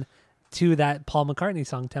backbone to that Paul McCartney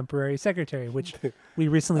song, Temporary Secretary, which we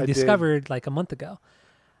recently I did. discovered like a month ago.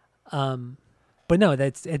 But no,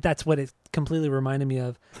 that's what it completely reminded me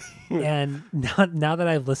of. And now that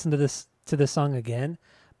I've listened to this song again,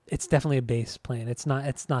 it's definitely a bass playing. It's not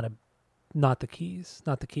the keys,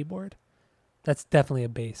 not the keyboard. That's definitely a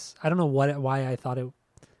bass. I don't know why I thought it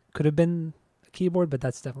could have been a keyboard, but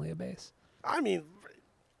that's definitely a bass. I mean,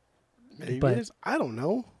 maybe But- it is. I don't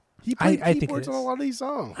know. He I played think it keyboards on a is. lot of these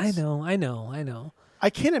songs. I know. I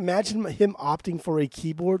can't imagine him opting for a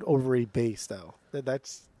keyboard over a bass, though.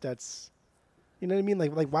 That's you know what I mean?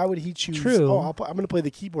 Like why would he choose? True. Oh, I'm going to play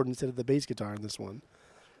the keyboard instead of the bass guitar in this one.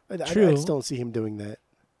 I True. just don't see him doing that.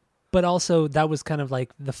 But also, that was kind of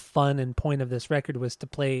like the fun and point of this record was to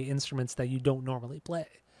play instruments that you don't normally play.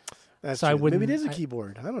 That's So I true. Maybe it wouldn't- is a I-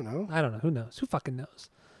 keyboard. I don't know. I don't know. Who knows? Who fucking knows?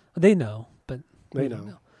 They know, but They we don't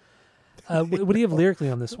know. What do you have lyrically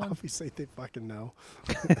on this one? Obviously, they fucking know.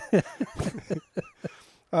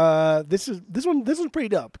 This one's pretty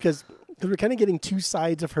dope because we're kind of getting two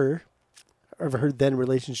sides of her then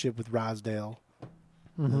relationship with Rosdale.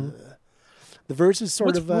 The verse is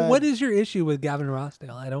sort of what is your issue with Gavin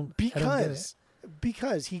Rossdale? I don't get it.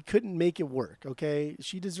 because he couldn't make it work. Okay,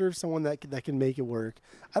 she deserves someone that can make it work.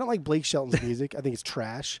 I don't like Blake Shelton's music. I think it's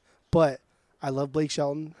trash, but I love Blake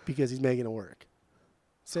Shelton because he's making it work.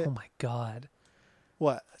 That's it. Oh my god,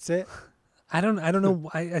 What? That's it. I don't know.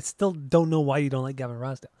 I still don't know why you don't like Gavin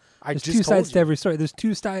Rossdale. I There's just two told sides you. to every story. There's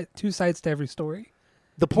two sides to every story.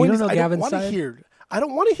 The point don't is, know I Gavin's don't want to side? hear. I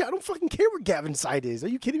don't want to hear. I don't fucking care what Gavin's side is. Are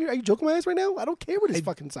you kidding me? Are you joking my ass right now? I don't care what his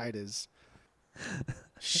fucking side is.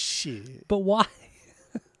 Shit. But why?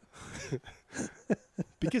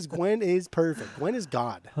 Because Gwen is perfect. Gwen is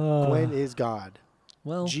God. Gwen is God.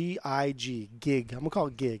 Well, G-I-G. Gig. I'm going to call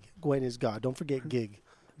it Gig. Gwen is God. Don't forget Gig.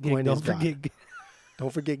 Gig, Gwen don't is God. forget.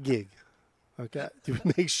 Don't forget Gig. Okay?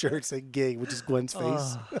 Make sure it's a Gig, which is Gwen's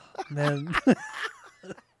face. Man,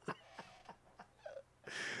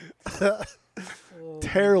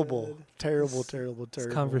 Terrible. terrible, terrible, This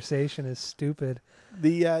terrible. conversation is stupid.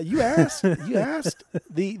 The you asked the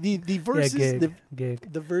verses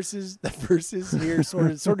Gig. the verses here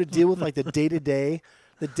sort of deal with like the day to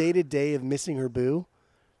day of missing her boo,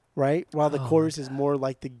 right? While the Oh, chorus my is more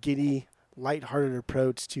like the giddy, lighthearted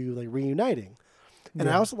approach to like reuniting. And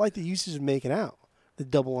I Yeah. also like the usage of making out, the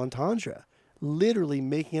double entendre, literally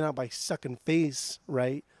making out by sucking face,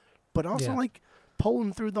 right? But also Yeah. like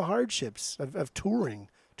pulling through the hardships of touring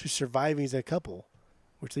to surviving as a couple,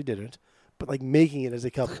 which they didn't, but like making it as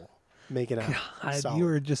a couple, making out. God, Solid. you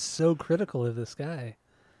were just so critical of this guy.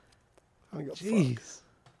 I don't give a fuck. Jeez.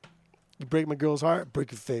 You break my girl's heart,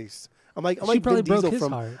 break your face. I'm like She Vin probably broke Diesel his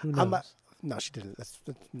from. heart. Who I'm knows? like, no, she didn't.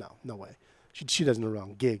 No way. She does no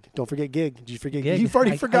wrong. Gig. Don't forget Gig. Did you forget? Gig. You've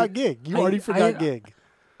already I- forgot I- Gig. You I- already forgot I- Gig.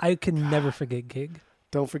 I can never forget Gig.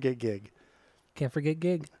 Don't forget Gig. Can't forget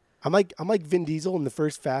Gig. I'm like Vin Diesel in the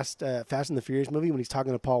first Fast and the Furious movie when he's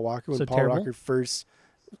talking to Paul Walker when So Paul terrible? Walker first.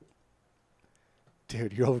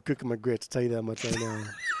 Dude, you're overcooking my grits. I'll tell you that much right now.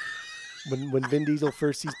 when Vin Diesel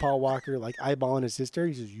first sees Paul Walker like eyeballing his sister,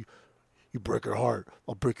 he says, "You break her heart,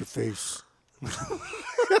 I'll break your face."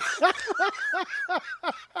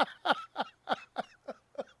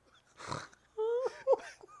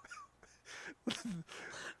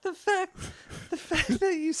 The fact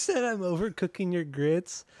that you said I'm overcooking your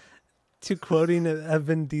grits to quoting a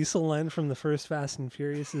Vin Diesel line from the first Fast and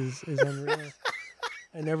Furious is unreal.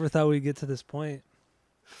 I never thought we'd get to this point.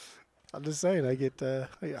 I'm just saying, I get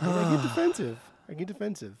defensive. I get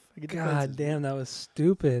defensive. God damn, that was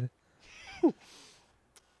stupid.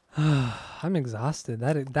 I'm exhausted.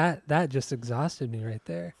 That just exhausted me right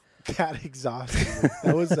there. That exhausted me.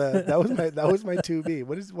 That was my 2B.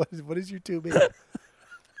 What is your 2B?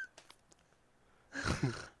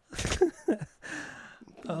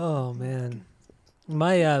 Oh man,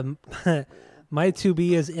 my my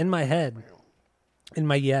 2B is in my head, in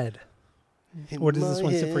my yed. What does this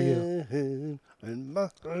one sit for you?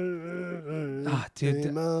 Ah,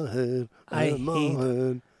 dude, I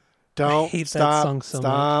hate Don't that stop, song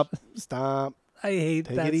so stop. I hate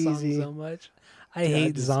Take that it song easy. so much. I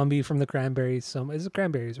hate just- Zombie from the Cranberries so much. Is it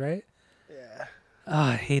Cranberries, right? Yeah.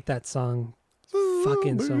 I hate that song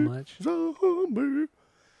fucking so much. Zombie.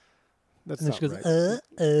 That's And then not she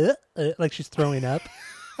goes, right. like she's throwing up.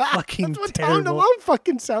 Fucking That's what Tom terrible. DeLonge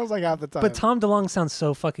fucking sounds like half the time. But Tom DeLonge sounds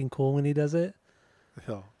so fucking cool when he does it.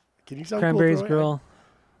 Oh. Can you sound Cranberries cool, Troy? girl,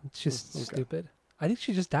 she's Okay. stupid. I think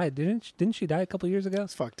she just died, didn't she die a couple years ago?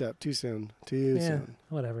 It's fucked up. Too soon. Too Yeah, soon.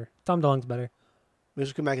 whatever. Tom DeLonge's better. Maybe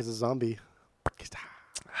she'll come back as a zombie.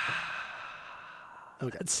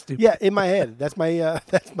 Okay. That's stupid. Yeah, in my head. That's my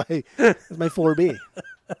 4B.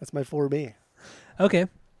 That's my 4B. Okay.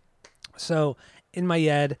 So in my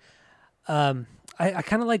head, I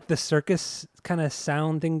kind of like the circus kind of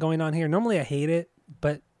sound thing going on here. Normally I hate it,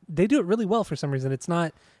 but they do it really well for some reason. It's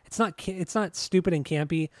not stupid and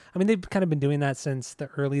campy. I mean, they've kind of been doing that since the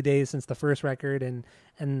early days, since the first record and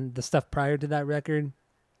the stuff prior to that record.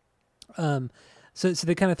 So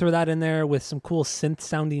they kind of throw that in there with some cool synth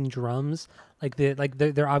sounding drums.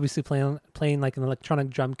 They're obviously playing like an electronic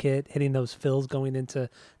drum kit, hitting those fills going into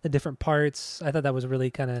the different parts. I thought that was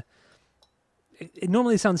really kind of. It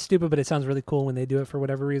normally sounds stupid, but it sounds really cool when they do it for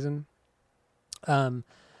whatever reason.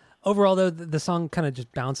 Overall, though, the song kind of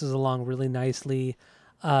just bounces along really nicely.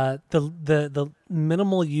 The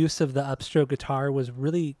minimal use of the upstroke guitar was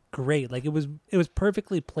really great. Like it was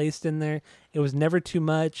perfectly placed in there. It was never too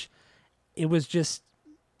much. It was just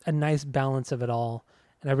a nice balance of it all,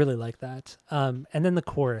 and I really like that. And then the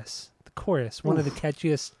chorus, one of the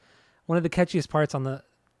catchiest parts on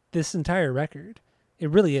this entire record. It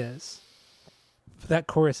really is. That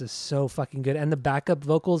chorus is so fucking good, and the backup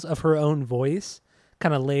vocals of her own voice,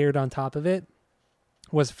 kind of layered on top of it,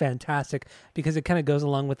 was fantastic because it kind of goes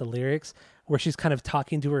along with the lyrics where she's kind of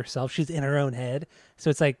talking to herself. She's in her own head, so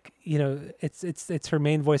it's like it's her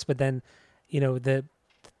main voice, but then the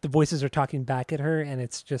voices are talking back at her, and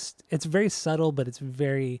it's very subtle, but it's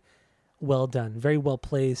very well done, very well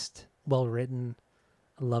placed, well written.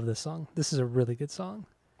 I love this song. This is a really good song.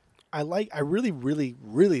 I really, really,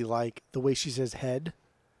 really like the way she says head,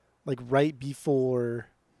 like right before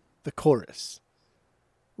the chorus.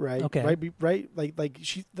 Right. Okay. Right. Like I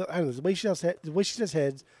don't know, the way she says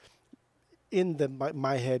heads in the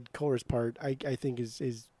my head chorus part. I think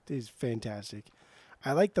is fantastic.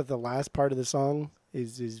 I like that the last part of the song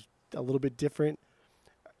is a little bit different.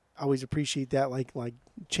 I always appreciate that, like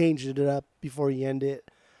changing it up before you end it.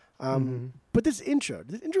 But this intro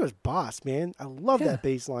is boss, man. I love that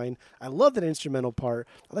bass line. I love that instrumental part.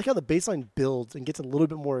 I like how the bass line builds and gets a little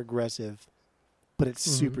bit more aggressive. but it's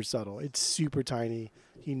super subtle. It's super tiny.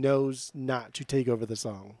 He knows not to take over the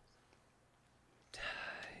song.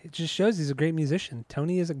 It just shows he's a great musician.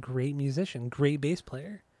 Tony is a great musician, great bass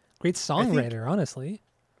player, great songwriter, honestly.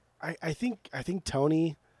 I think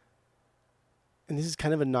Tony, and this is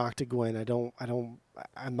kind of a knock to Gwen.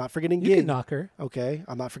 I'm not forgetting You Gig. can knock her. Okay,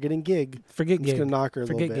 I'm not forgetting Gig. Forget I'm just Gig. gonna knock her a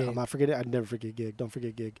Forget little bit. Gig. I'm not forgetting. I'd never forget Gig. Don't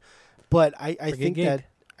forget Gig. But I think Gig.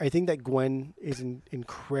 that Gwen is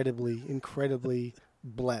incredibly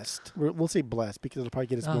blessed. We'll say blessed because it'll probably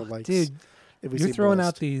get us more likes. Dude, if we you're say throwing blessed.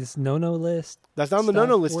 out these no-no lists. That's not on the stuff,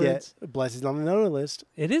 no-no list words. yet. Blessed is not on the no-no list.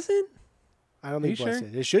 It isn't? I don't Are think you blessed sure?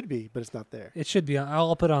 is. It should be, but it's not there. It should be.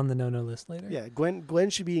 I'll put it on the no-no list later. Yeah, Gwen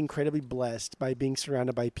should be incredibly blessed by being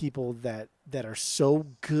surrounded by people that are so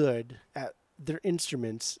good at their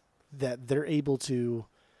instruments that they're able to,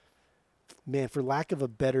 man, for lack of a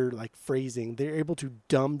better like phrasing, they're able to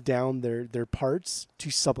dumb down their parts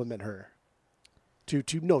to supplement her, to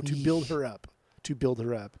build her up,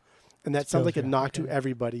 and that sounds like a build her knock up, to okay.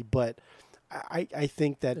 everybody, but I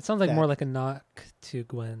think that It sounds like that more like a knock to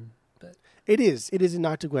Gwen. But it is a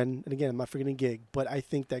knock to Gwen, and again, I'm not forgetting Gig, but I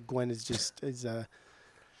think that Gwen is just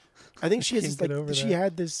I think she has Can't this, get over like she that.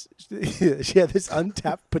 had this she had this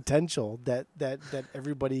untapped potential that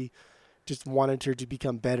everybody just wanted her to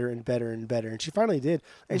become better and better and better, and she finally did.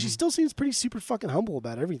 And she still seems pretty super fucking humble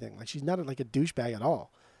about everything. Like she's not like a douchebag at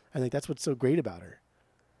all. I think that's what's so great about her.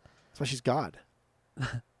 That's why she's God.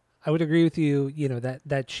 I would agree with you,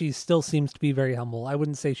 that she still seems to be very humble. I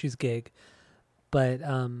wouldn't say she's Gig, but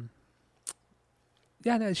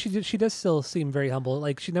yeah, no, she does still seem very humble.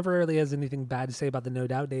 Like she never really has anything bad to say about the No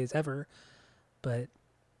Doubt days ever. But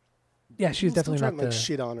yeah, she's People still definitely try not to, like the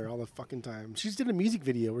shit on her all the fucking time. She just did a music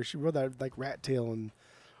video where she wrote that like rat tail, and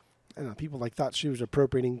I don't know, people like thought she was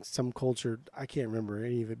appropriating some culture. I can't remember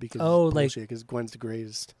any of it because it's like- bullshit, because Gwen's the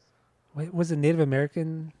greatest. Wait, was it Native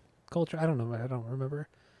American culture? I don't know. I don't remember.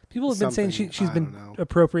 People have been saying Something, she's I been don't know.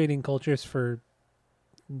 appropriating cultures for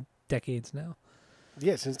decades now.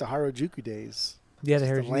 Yeah, since the Harajuku days. Yeah, the Since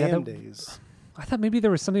heritage. the Yeah, Lamb that- days. I thought maybe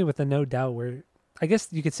there was something with the No Doubt where I guess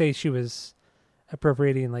you could say she was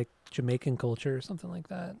appropriating like Jamaican culture or something like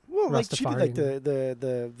that. Well, like she did like Rastafarian.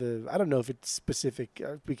 the I don't know if it's specific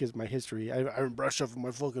because my history. I haven't brushed up on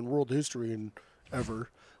my fucking world history in ever.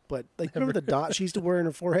 But like, remember the dot she used to wear in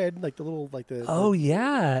her forehead, like the little like the Oh the,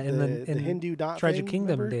 yeah, in the, the the Hindu dot Tragic thing,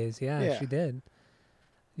 Kingdom remember? days. Yeah, Yeah. she did.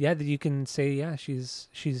 Yeah, that you can say. Yeah, she's.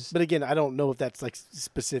 But again, I don't know if that's like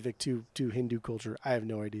specific to Hindu culture. I have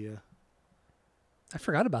no idea. I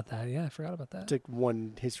forgot about that. Yeah, I forgot about I that. took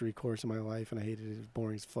one history course in my life and I hated it. It was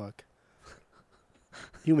boring as fuck.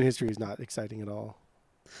 Human history is not exciting at all.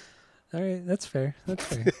 All right, that's fair. That's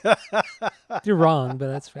fair. You're wrong, but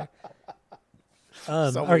that's fair. So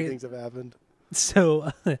all many right, things have happened.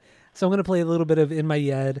 so I'm gonna play a little bit of "In My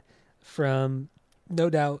Head" from No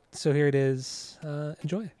Doubt. So here it is.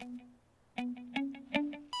 Enjoy.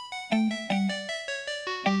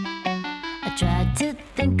 I try to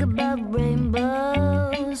think about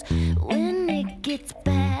rainbows when it gets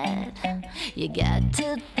bad. You got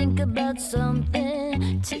to think about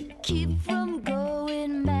something to keep from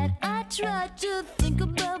going mad. I try to think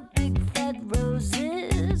about big fat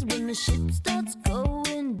roses when the ship starts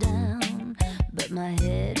going down. But my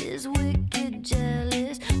head is wicked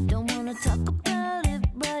jealous, don't wanna talk about it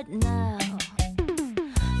right now.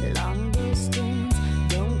 Long distance,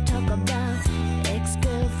 don't talk about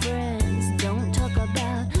ex-girlfriends, don't talk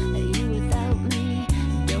about you without me,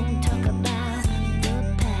 don't talk about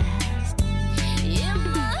the past.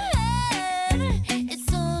 In my head,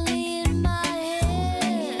 it's only in my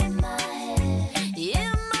head.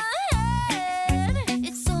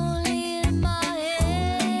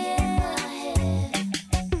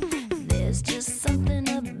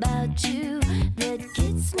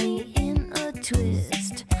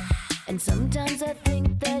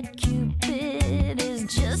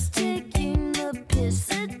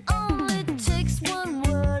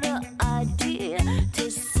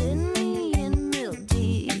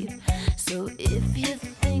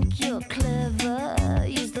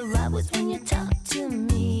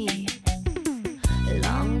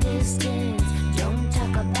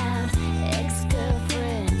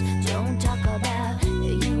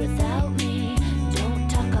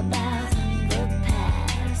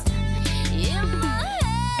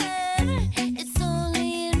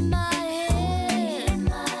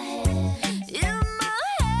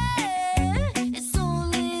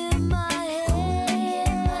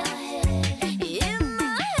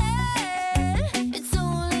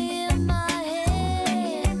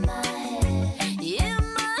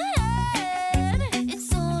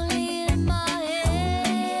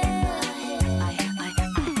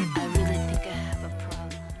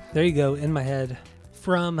 There you go, In My Head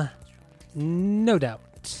from No Doubt.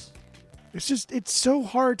 It's so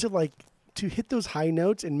hard to hit those high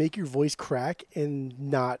notes and make your voice crack and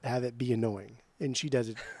not have it be annoying. And she does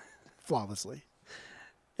it flawlessly.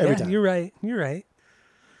 Every time. You're right.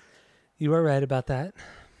 You are right about that.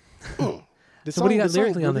 So what do you got this song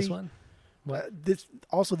lyrically on this really- one? This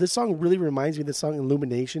song really reminds me of the song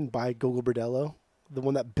Illumination by Gogo Bordello, the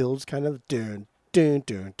one that builds kind of dun dun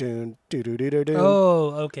dun dun dun dun dun dun.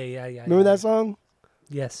 Oh, okay, yeah. Remember that song?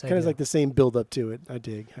 Yes, I Kind of do. like the same build up to it. I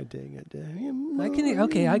dig. I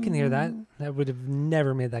can hear that. I would have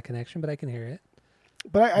never made that connection, but I can hear it.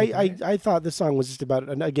 But I thought this song was just about,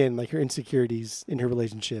 and again, like her insecurities in her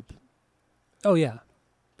relationship. Oh yeah,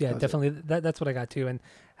 That's it. definitely. That's what I got too, and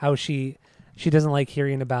how she doesn't like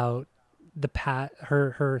hearing about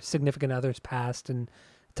her significant other's past, and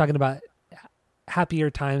talking about happier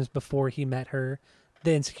times before he met her,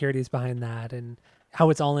 the insecurities behind that, and how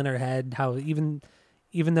it's all in her head. How even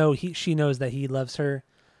though she knows that he loves her,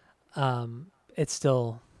 it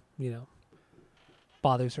still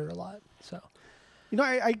bothers her a lot. So.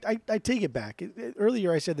 I take it back.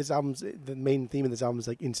 Earlier I said the main theme of this album is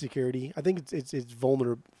like insecurity. I think it's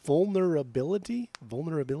vulnerability.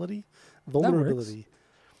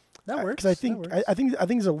 That works. Because I think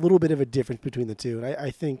there's a little bit of a difference between the two, and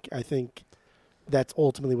I think that's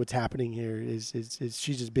ultimately what's happening here is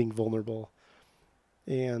she's just being vulnerable,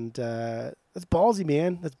 and that's ballsy,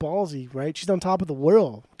 man. That's ballsy, right? She's on top of the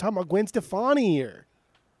world. I'm talking about Gwen Stefani here.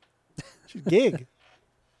 She's gig.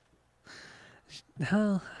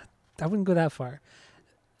 No, I wouldn't go that far.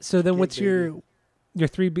 So then, what's your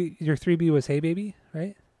 3B? Your 3B was Hey Baby,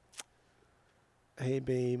 right? Hey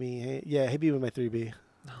baby, hey baby with my 3B.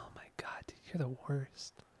 Oh my God, dude, you're the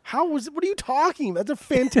worst. What are you talking about? That's a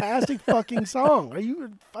fantastic fucking song. Are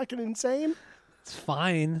you fucking insane? It's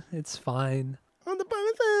fine. It's fine. On the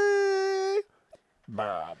birthday.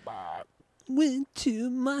 Bah, bah, Went to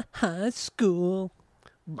my high school.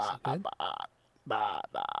 bah, bah, bah, bah,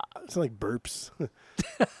 bah. It's like burps.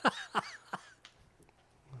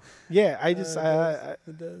 Yeah, I just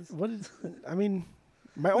It does. what is I mean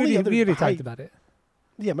my We only already other high, talked about it.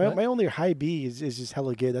 yeah, What? my only high B is just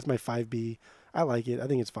hella good. That's my 5B. I like it. I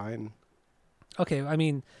think it's fine. Okay, I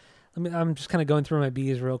mean, I'm just kind of going through my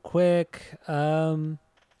B's real quick. Hella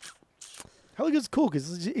good's cool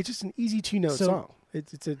because it's just an easy 2-note So- song.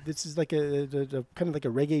 This is like a kind of like a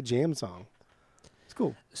reggae jam song. It's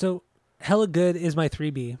cool. So, Hella Good is my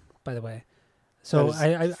 3B, by the way. So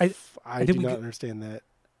I think do we not could- understand that.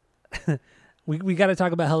 we got to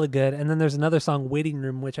talk about Hella Good, and then there's another song, Waiting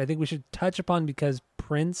Room, which I think we should touch upon because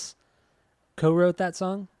Prince co-wrote that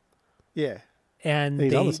song, Yeah, and and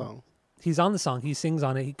he's on the song. He's on the song. He sings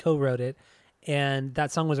on it. He co-wrote it, and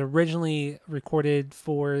that song was originally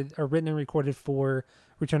written and recorded for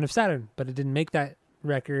Return of Saturn, but it didn't make that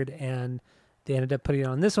record, and they ended up putting it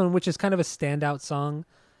on this one, which is kind of a standout song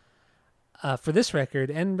for this record,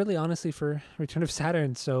 and really honestly for Return of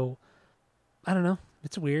Saturn. So I don't know.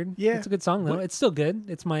 It's weird. Yeah. It's a good song though. What- It's still good.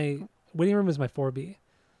 It's my Waiting Room is my 4B.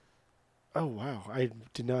 Oh wow, I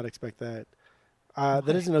did not expect that.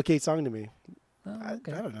 That is an okay song to me. Oh,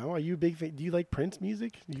 okay. I don't know. Are you a big fan? Do you like Prince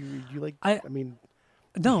music? You like? I mean,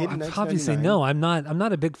 No, Hit in obviously 1999. no. I'm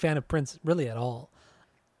not a big fan of Prince really at all.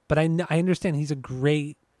 But I understand he's a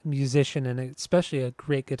great musician and especially a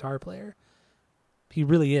great guitar player. He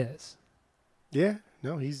really is. yeah,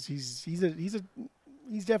 no, he's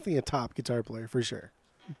definitely a top guitar player for sure.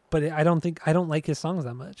 But I don't like his songs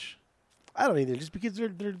that much. I don't either, just because they're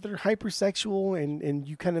hypersexual and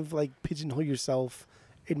you kind of like pigeonhole yourself.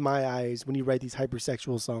 In my eyes, when you write these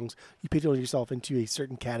hypersexual songs, you pigeonhole yourself into a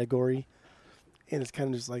certain category, and it's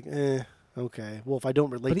kind of just like, okay. Well, if I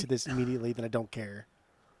don't relate But to this immediately, then I don't care.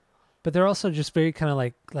 But they're also just very kind of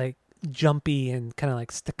like jumpy and kind of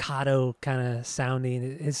like staccato kind of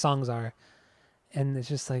sounding. His songs are, and it's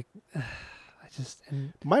just like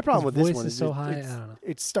and My problem with his this voice one is is so high. I don't know.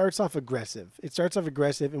 it starts off aggressive.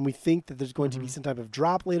 And we think that there's going to be some type of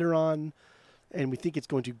drop later on, and we think it's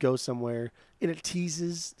going to go somewhere, and it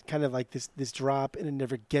teases kind of like this drop, and it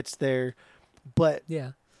never gets there. But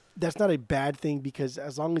Yeah. that's not a bad thing, because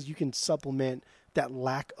as long as you can supplement that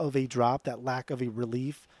lack of a drop, that lack of a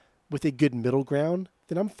relief with a good middle ground,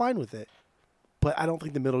 then I'm fine with it. But I don't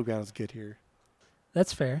think the middle ground is good here.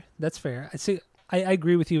 That's fair. That's fair. I see. I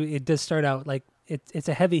agree with you. It does start out like it's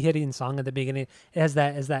a heavy hitting song at the beginning. It has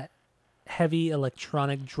that heavy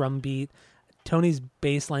electronic drum beat. Tony's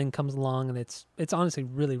bass line comes along, and it's honestly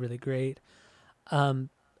really, really great. And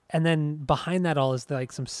then behind that all is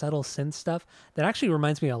like some subtle synth stuff that actually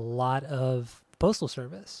reminds me a lot of Postal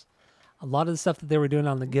Service. A lot of the stuff that they were doing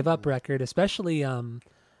on the Give Up record, especially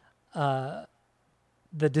The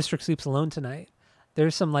District Sleeps Alone Tonight.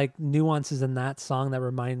 There's some like nuances in that song that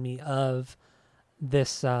remind me of this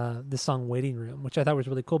song Waiting Room, which I thought was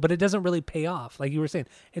really cool, but it doesn't really pay off. Like you were saying,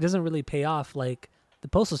 it doesn't really pay off like the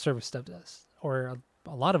Postal Service stuff does, or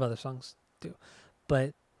a lot of other songs do.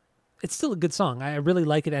 But it's still a good song. I really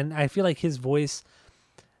like it, and I feel like his voice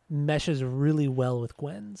meshes really well with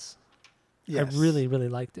Gwen's. Yes. I really, really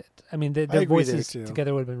liked it. I mean, their agree voices there, too.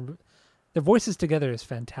 together would have been. Their voices together is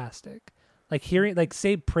fantastic. Like hearing, like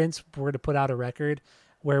say Prince were to put out a record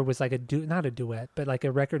where it was like not a duet, but like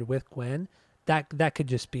a record with Gwen, that could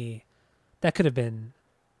just be, that could have been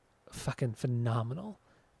fucking phenomenal.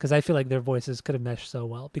 Because I feel like their voices could have meshed so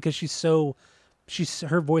well because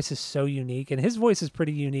her voice is so unique, and his voice is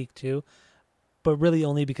pretty unique too, but really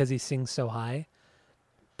only because he sings so high.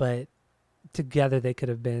 But together they could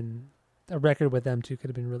have been, a record with them two could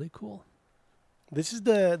have been really cool. This is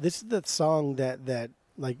the song that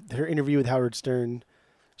like her interview with Howard Stern,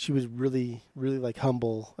 she was really, really like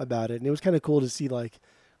humble about it. And it was kind of cool to see like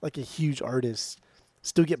a huge artist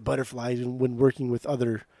still get butterflies when working with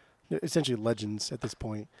other essentially legends at this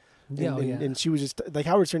point. And she was just like,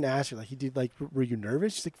 Howard Stern asked her, like, were you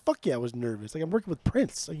nervous? She's like, fuck yeah, I was nervous. Like, I'm working with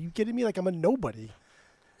Prince. Are you kidding me? Like, I'm a nobody.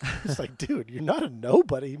 It's like, dude, you're not a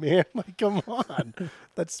nobody, man. Like, come on.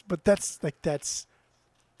 That's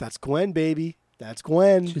Gwen, baby. That's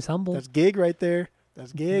Gwen. She's humble. That's Gig right there.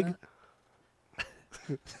 That's Gig.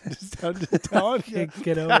 Just telling you.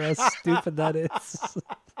 Get over how stupid that is.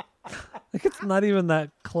 Like, it's not even that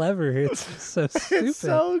clever. It's so stupid. It's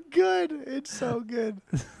so good. It's so good.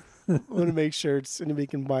 I want to make sure anybody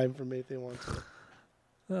can buy them from me if they want to.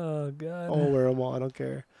 Oh God. I'll wear them all. I don't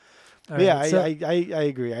care. All But yeah, right, so- I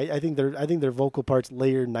agree. I think their vocal parts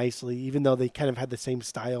layer nicely, even though they kind of had the same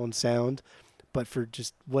style and sound, but for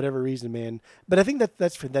just whatever reason, man. But I think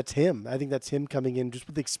that's him. I think that's him coming in just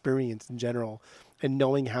with experience in general and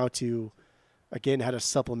knowing how to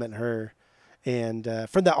supplement her. And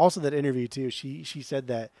from that interview too, she said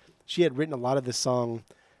that she had written a lot of this song,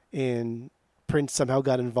 and Prince somehow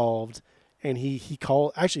got involved, and he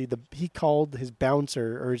called his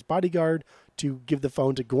bouncer or his bodyguard to give the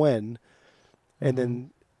phone to Gwen, and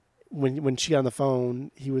then when she got on the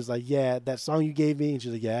phone, he was like, "Yeah, that song you gave me," and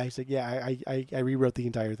she's like, "Yeah." He's like, "Yeah, I rewrote the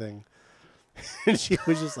entire thing," and she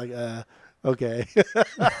was just like, "Okay."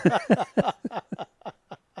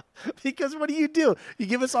 Because what do? You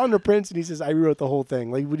give a song to Prince and he says, "I rewrote the whole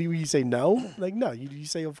thing." Like, would you say no? Like, no, you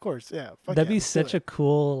say, "Of course, yeah." That'd be such a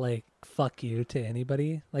cool like fuck you to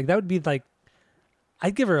anybody. Like that would be like,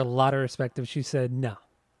 I'd give her a lot of respect if she said no.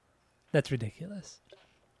 That's ridiculous.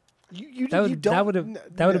 That would have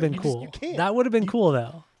been cool. That would have been cool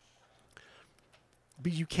though.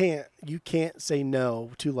 But you can't say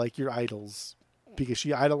no to like your idols. Because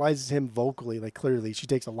she idolizes him vocally, like clearly. She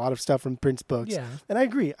takes a lot of stuff from Prince books. Yeah. And I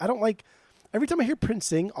agree. I don't like, every time I hear Prince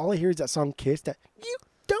sing, all I hear is that song Kiss, that you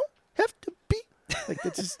don't have to be. Like,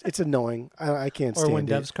 it's annoying. I can't stand it. Or When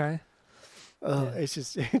Doves Cry.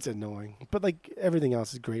 It's annoying. But like, everything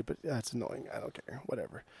else is great, but that's annoying. I don't care.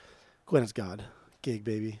 Whatever. Gwen is God. Gig,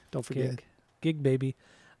 baby. Don't forget. Gig, baby.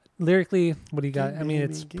 Lyrically, what do you got? Gig, I mean,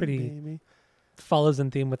 baby, it's gig, pretty, baby. follows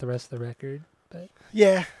in theme with the rest of the record. But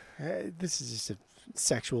Yeah. This is just a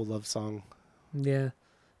sexual love song. yeah,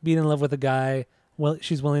 being in love with a guy. Well,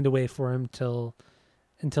 she's willing to wait for him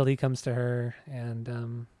until he comes to her,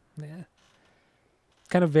 and yeah,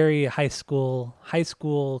 kind of very high school,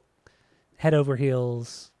 head over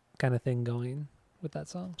heels kind of thing going with that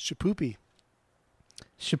song. Shapoopy.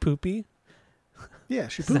 Shapoopy. Yeah,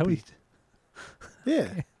 Is that what Shapoopy. Yeah.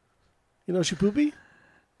 Okay. You know Shapoopy?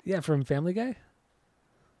 Yeah, from Family Guy.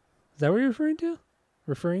 Is that what you're referring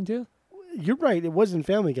to? You're right. It wasn't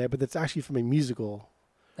Family Guy, but that's actually from a musical.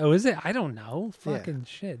 Oh, is it? I don't know. Yeah. Fucking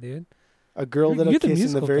shit, dude. A girl You're that'll the kiss in the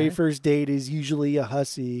musical very guy. first date is usually a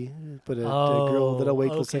hussy, but a girl that'll wait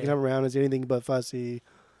till the second okay. time around is anything but fussy.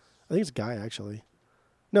 I think it's a guy, actually.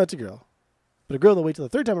 No, it's a girl. But a girl that'll wait till the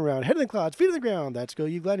third time around, head in the clouds, feet on the ground. That's girl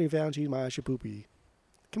you've gladly found. She's my Shapoopy.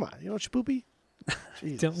 Come on. You know Shapoopy?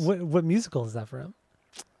 Jesus. What musical is that from?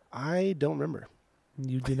 I don't remember.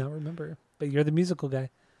 You do not remember, but you're the musical guy.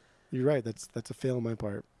 You're right. That's a fail on my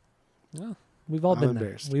part. Well, we've all I'm been there.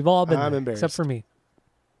 embarrassed. We've all been I'm there, embarrassed. except for me.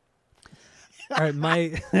 All right,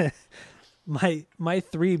 my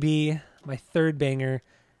 3B, my third banger.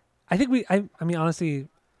 I think I mean, honestly,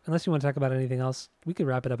 unless you want to talk about anything else, we could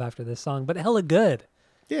wrap it up after this song. But Hella Good.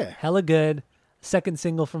 Yeah. Hella Good. Second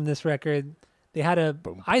single from this record. They had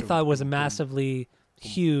I thought was a massively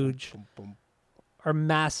huge or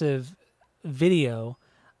massive video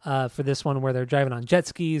for this one where they're driving on jet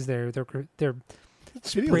skis. They're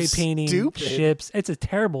spray Video's painting stupid. ships. It's a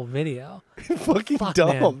terrible video. Fucking Fuck,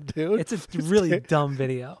 dumb, man. dude. It's a really dumb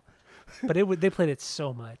video. But they played it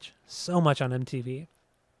so much on MTV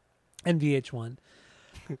and VH1.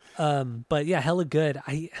 But yeah, hella good.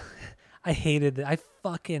 I hated it. I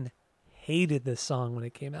fucking hated this song when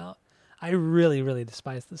it came out. I really, really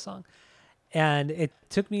despised the song. And it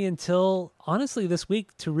took me until, honestly, this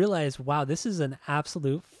week to realize, wow, this is an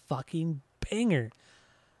absolute fucking banger.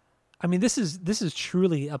 I mean, this is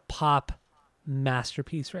truly a pop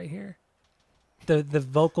masterpiece right here. The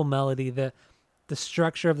vocal melody, the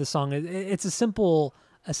structure of the song, it's a simple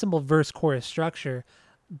verse chorus structure,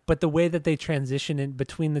 but the way that they transition in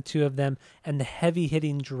between the two of them and the heavy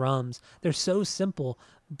hitting drums, they're so simple,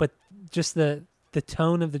 but just the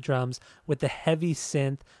tone of the drums with the heavy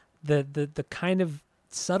synth, the kind of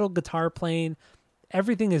subtle guitar playing,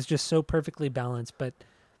 everything is just so perfectly balanced. But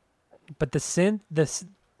the synth,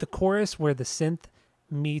 the chorus where the synth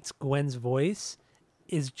meets Gwen's voice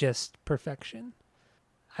is just perfection.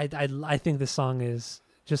 I think the song is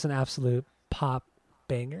just an absolute pop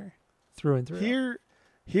banger through and through.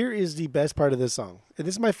 Here is the best part of this song. And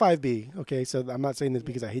this is my 5B, okay? So I'm not saying this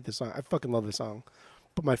because I hate this song. I fucking love this song.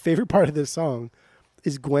 But my favorite part of this song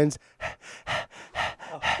is Gwen's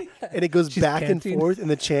and it goes She's back panting. and forth in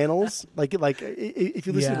the channels. Like if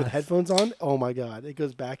you listen with Yes. headphones on, oh my God. It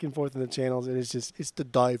goes back and forth in the channels and it's to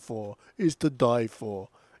die for. It's to die for.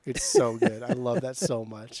 It's so good. I love that so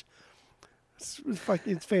much.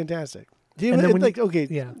 It's fantastic. Yeah, And then when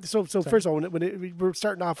okay. So first of all, we're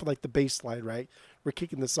starting off with like the bass slide, right? We're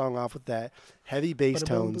kicking the song off with that heavy bass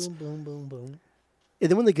tones. Boom, boom, boom, boom. And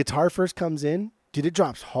then when the guitar first comes in, dude, it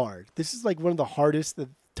drops hard. This is like one of the hardest that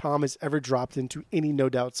Tom has ever dropped into any No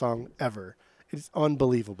Doubt song ever. It's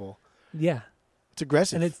unbelievable. Yeah. It's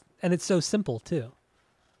aggressive. And it's so simple too.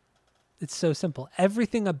 It's so simple.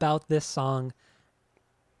 Everything about this song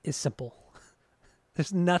is simple.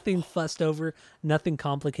 There's nothing fussed over, nothing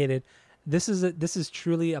complicated. This is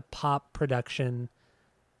truly a pop production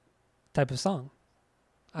type of song.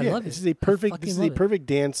 I love it. This is a perfect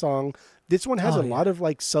dance song. This one has a lot of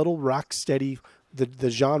like subtle rock steady the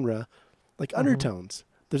genre, like undertones.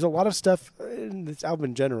 There's a lot of stuff in this album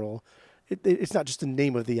in general. It's not just the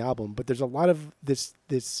name of the album, but there's a lot of this.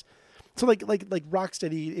 So like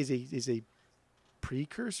Rocksteady is a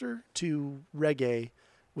precursor to reggae,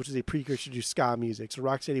 which is a precursor to ska music. So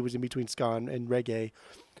Rocksteady was in between ska and reggae.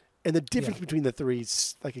 And the difference between the three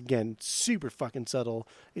is, like, again, super fucking subtle.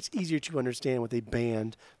 It's easier to understand with a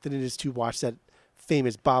band than it is to watch that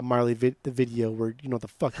famous Bob Marley the video where you know what the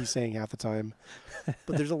fuck he's saying half the time.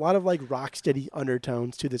 But there's a lot of, like, rocksteady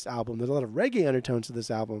undertones to this album. There's a lot of reggae undertones to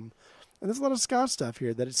this album. And there's a lot of ska stuff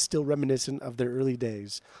here that is still reminiscent of their early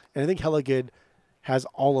days. And I think Hella Good has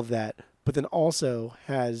all of that, but then also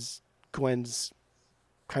has Gwen's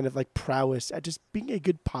kind of, like, prowess at just being a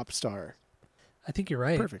good pop star. I think you're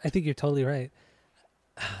right. Perfect. I think you're totally right.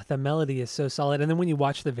 The melody is so solid. And then when you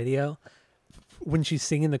watch the video, when she's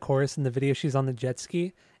singing the chorus in the video, she's on the jet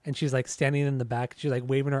ski and she's like standing in the back. She's like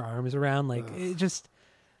waving her arms around. Like it just,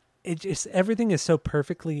 everything is so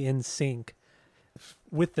perfectly in sync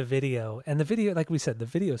with the video. And the video, like we said, the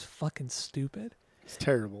video is fucking stupid. It's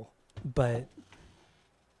terrible. But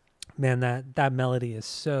man, that melody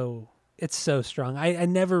is it's so strong. I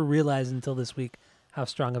never realized until this week how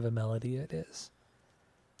strong of a melody it is.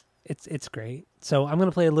 It's great. So I'm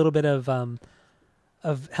gonna play a little bit of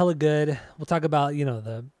Hella Good. We'll talk about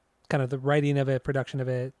the kind of the writing of it, production of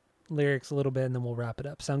it, lyrics a little bit, and then we'll wrap it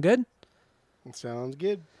up. Sound good? It sounds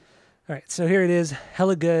good. All right. So here it is,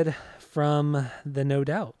 Hella Good from the No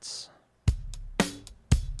Doubts.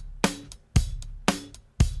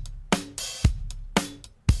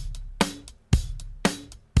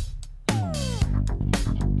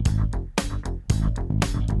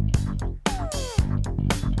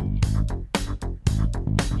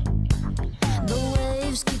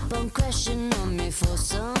 Crashing on me for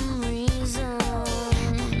some reason,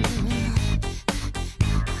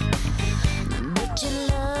 but your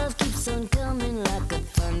love keeps on coming like a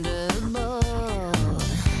thunderbolt.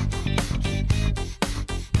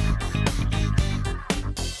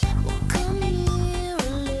 Well, come here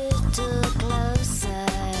a little closer,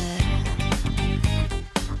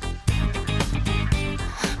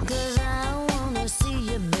 'cause I wanna see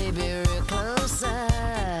you, baby, real closer.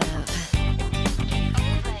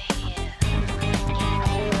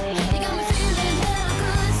 You got me feeling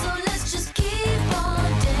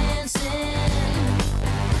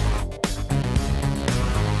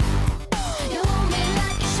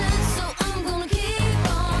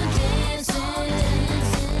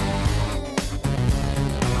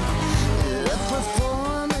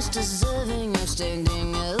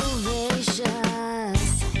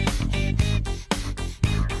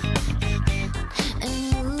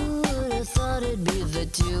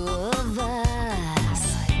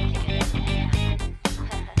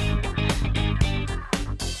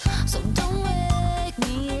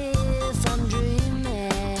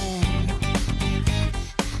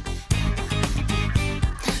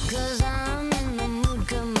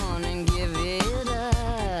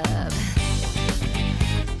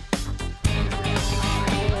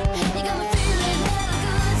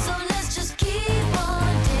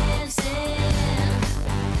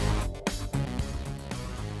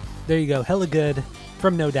There you go. Hella Good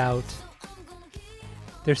from No Doubt.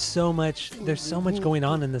 There's so much going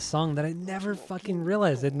on in this song that I never fucking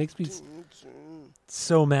realized. It makes me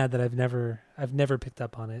so mad that I've never picked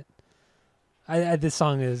up on it. This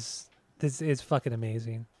song is fucking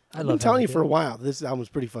amazing. I've been telling you for a while, this album's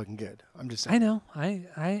pretty fucking good. I'm just saying. I know.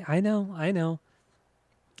 I know.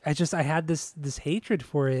 I had this hatred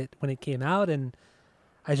for it when it came out, and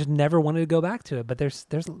I just never wanted to go back to it. But there's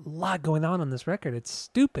a lot going on this record. It's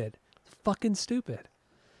stupid. It's fucking stupid.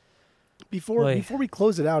 Before we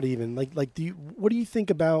close it out, even what do you think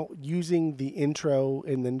about using the intro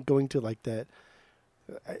and then going to like that?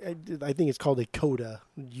 I think it's called a coda,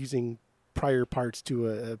 using prior parts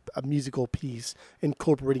to a musical piece,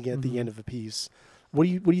 incorporating it at the end of a piece. What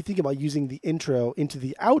do you think about using the intro into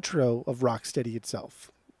the outro of Rocksteady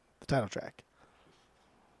itself, the title track?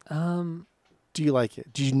 Do you like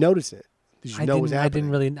it? Did you notice it? Did you know what was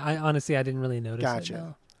happening? Honestly, I didn't really notice. Gotcha. It,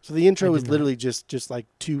 no. So the intro is literally just like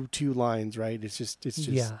two lines, right? It's just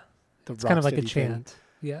yeah. It's kind of like a thing. chant.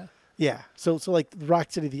 Yeah. Yeah. So like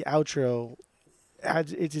Rocksteady, the outro,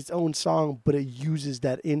 it's its own song, but it uses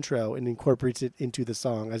that intro and incorporates it into the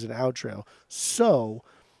song as an outro. So,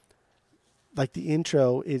 like the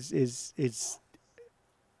intro is it's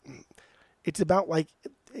about like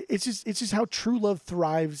it's just how true love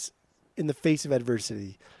thrives in the face of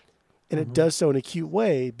adversity. And it does so in a cute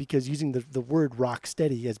way because using the word rock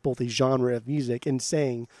steady as both a genre of music and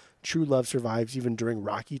saying true love survives even during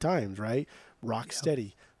rocky times, right? Rock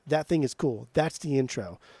steady. That thing is cool. That's the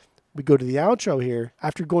intro. We go to the outro here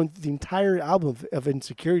after going through the entire album of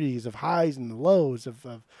insecurities, of highs and lows, of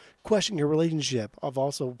questioning her relationship, of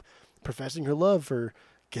also professing her love for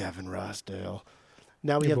Gavin Rossdale.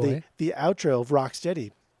 Now we have the outro of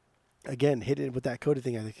Rocksteady. Again, hit it with that coda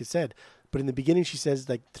thing, I think you said. But in the beginning, she says,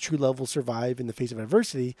 like, the true love will survive in the face of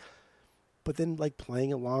adversity. But then, like,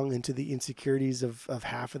 playing along into the insecurities of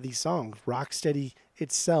half of these songs. Rocksteady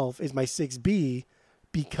itself is my 6B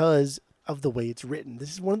because of the way it's written.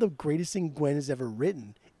 This is one of the greatest things Gwen has ever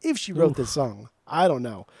written. If she wrote this song, I don't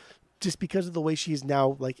know. Just because of the way she has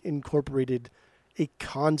now, like, incorporated a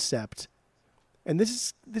concept. And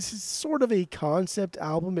this is sort of a concept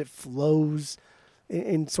album. It flows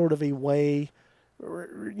in sort of a way.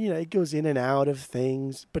 You know, it goes in and out of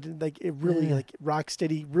things, but it really like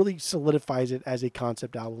Rocksteady really solidifies it as a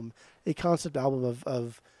concept album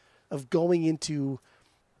of going into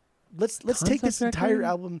let's take this entire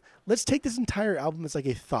album. Let's take this entire album as like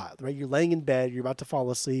a thought, right? You're laying in bed, you're about to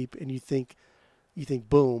fall asleep, and you think,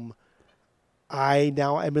 boom, I'm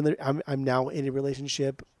now in a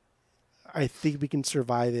relationship. I think we can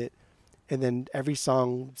survive it, and then every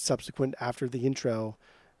song subsequent after the intro.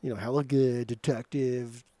 You know, Hella Good,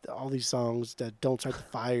 Detective, all these songs that Don't Start the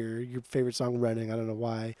Fire, your favorite song, Running, I don't know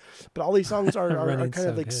why. But all these songs are kind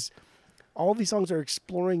of like, all these songs are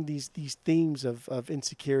exploring these themes of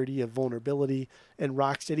insecurity, of vulnerability, and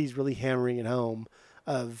Rocksteady's really hammering it home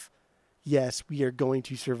of, yes, we are going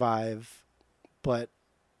to survive, but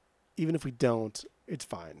even if we don't, it's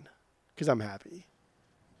fine, because I'm happy.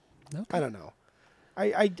 Okay. I don't know.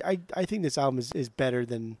 I think this album is better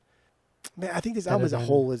than... Man, I think this album as a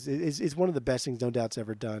whole is one of the best things No Doubt's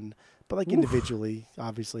ever done. But like individually,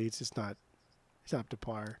 obviously, it's just not up to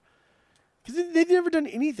par. Because they've never done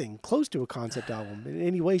anything close to a concept album in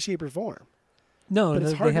any way, shape, or form. No,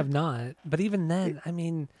 they have not. But even then, I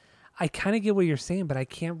mean, I kind of get what you're saying, but I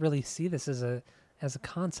can't really see this as a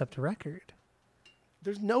concept record.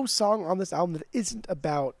 There's no song on this album that isn't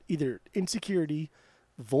about either insecurity,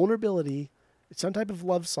 vulnerability, some type of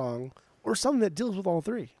love song, or something that deals with all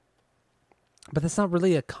three. But that's not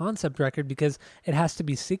really a concept record because it has to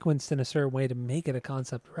be sequenced in a certain way to make it a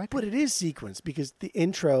concept record. But it is sequenced because the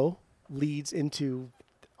intro leads into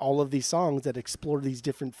all of these songs that explore these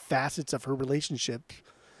different facets of her relationship.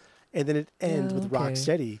 And then it ends with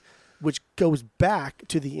Rocksteady, which goes back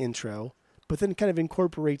to the intro, but then kind of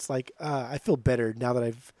incorporates like, I feel better now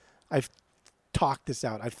that I've talked this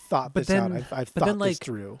out. I've thought this out. I've thought this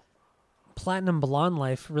through. Platinum Blonde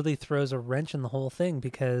Life really throws a wrench in the whole thing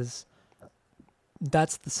because...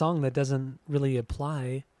 that's the song that doesn't really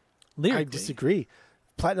apply lyrically. I disagree.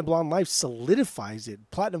 Platinum Blonde Life solidifies it.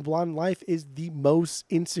 Platinum Blonde Life is the most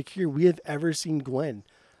insecure we have ever seen Gwen,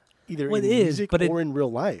 either in music or in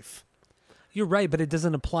real life. You're right, but it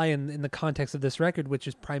doesn't apply in the context of this record, which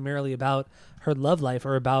is primarily about her love life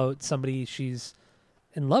or about somebody she's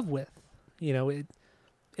in love with. You know,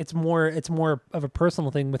 it's more of a personal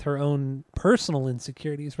thing with her own personal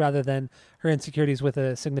insecurities rather than her insecurities with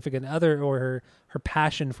a significant other or her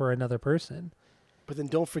passion for another person. But then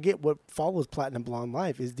don't forget what follows Platinum Blonde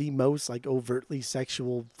Life is the most like overtly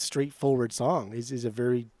sexual, straightforward song. Is a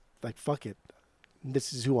very like fuck it,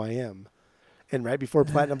 this is who I am. And right before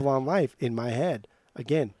Platinum Blonde Life, in my head,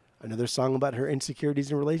 again, another song about her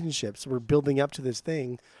insecurities and relationships. We're building up to this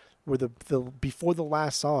thing where the before the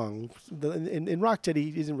last song, in Rock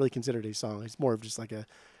Teddy isn't really considered a song. It's more of just like a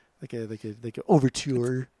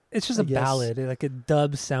overture. It's just I a guess. ballad, like a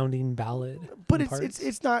dub sounding ballad. But in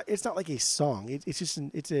it's parts. not like a song. It's just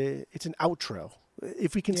an outro.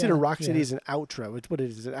 If we consider Yeah, Rock City yeah. as an outro, it's what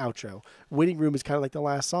it is, an outro. Waiting Room is kind of like the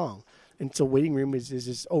last song, and so Waiting Room is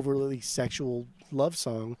this overly sexual love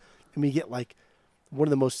song, and we get like one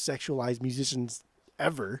of the most sexualized musicians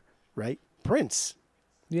ever, right? Prince.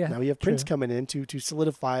 Yeah. Now we have Prince true. coming in to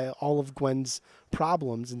solidify all of Gwen's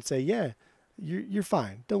problems and say, yeah, you're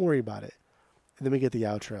fine. Don't worry about it. And then we get the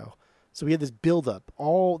outro. So we have this build up.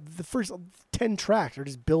 All the first 10 tracks are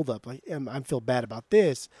just build up. Like, I feel bad about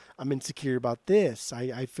this. I'm insecure about this.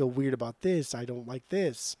 I feel weird about this. I don't like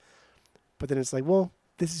this. But then it's like, well,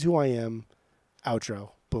 this is who I am.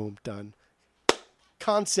 Outro. Boom. Done.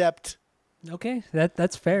 Concept. Okay,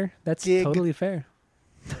 that's fair. That's Gig. totally fair.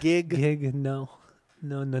 Gig. Gig, no.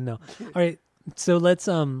 All right, so let's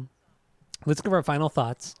give our final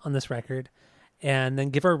thoughts on this record, and then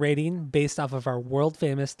give our rating based off of our world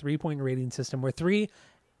famous 3-point rating system, where three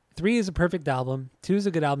is a perfect album, 2 is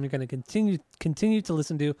a good album you're going to continue to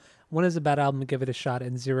listen to, 1 is a bad album, give it a shot,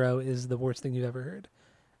 and 0 is the worst thing you've ever heard.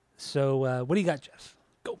 So what do you got, Jeff?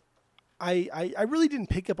 Go. I really didn't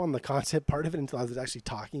pick up on the concept part of it until I was actually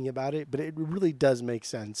talking about it, but it really does make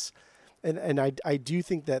sense. And I do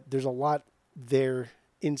think that there's a lot there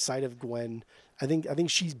inside of Gwen. I think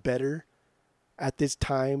she's better at this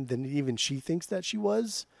time than even she thinks that she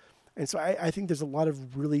was. And so I think there's a lot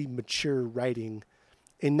of really mature writing,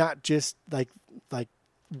 and not just like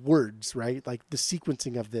words, right? Like the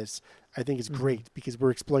sequencing of this, I think is great because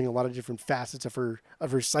we're exploring a lot of different facets of her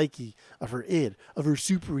psyche, of her id, of her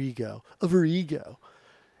superego, of her ego.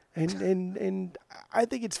 And I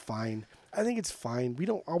think it's fine. We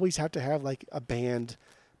don't always have to have like a band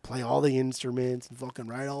play all the instruments and fucking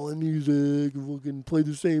write all the music and fucking play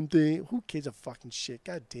the same thing. Who gives a fucking shit?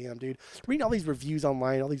 God damn, dude. Reading all these reviews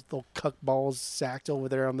online, all these little cuck balls sacked over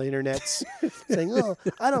there on the internet saying, oh,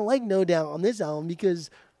 I don't like No Doubt on this album because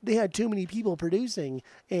they had too many people producing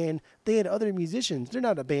and they had other musicians. They're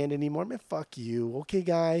not a band anymore. Man, fuck you. Okay,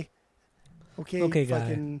 guy. Okay, guy.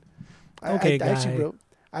 Fucking, Okay,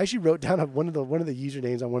 I actually wrote down one of the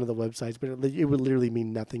usernames on one of the websites, but it would literally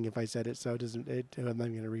mean nothing if I said it, so I'm not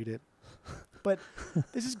going to read it. But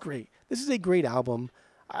this is great. This is a great album.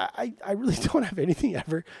 I really don't have anything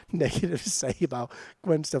ever negative to say about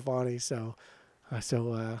Gwen Stefani. So I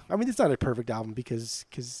mean, it's not a perfect album because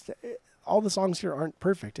all the songs here aren't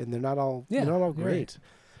perfect and they're not all great.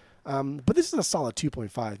 Right. But this is a solid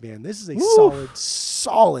 2.5, man. This is a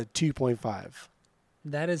solid 2.5.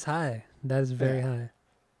 That is high. That is very Yeah. high.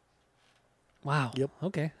 Wow. Yep.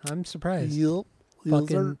 Okay, I'm surprised. Yep.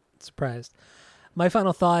 Fucking surprised. My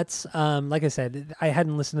final thoughts, like I said, I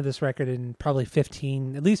hadn't listened to this record in probably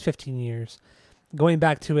at least 15 years. Going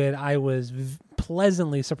back to it, I was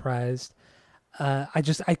pleasantly surprised.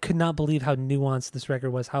 I could not believe how nuanced this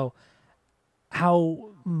record was, how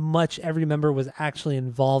much every member was actually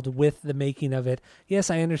involved with the making of it.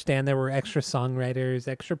 Yes, I understand there were extra songwriters,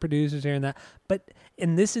 extra producers here and that, but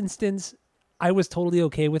in this instance, I was totally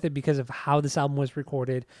okay with it because of how this album was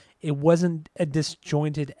recorded. It wasn't a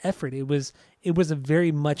disjointed effort. It was a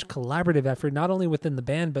very much collaborative effort, not only within the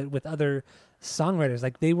band, but with other songwriters.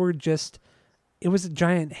 Like it was a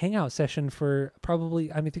giant hangout session for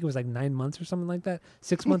probably, I think it was like 9 months or something like that,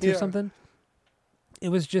 6 months or something. It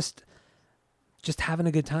was just having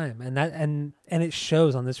a good time. And it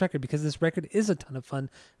shows on this record because this record is a ton of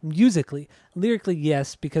fun musically. Lyrically,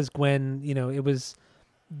 yes, because Gwen, it was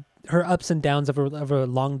her ups and downs of a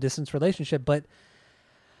long distance relationship, but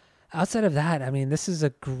outside of that, this is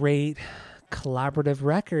a great collaborative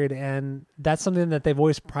record, and that's something that they've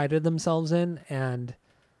always prided themselves in, and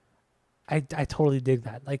I totally dig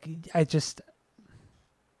that. Like they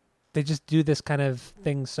just do this kind of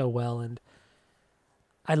thing so well, and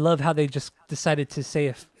I love how they just decided to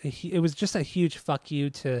say it was just a huge fuck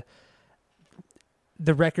you to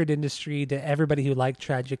the record industry, to everybody who liked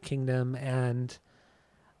Tragic Kingdom, and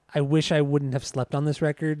I wish I wouldn't have slept on this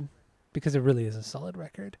record because it really is a solid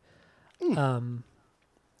record.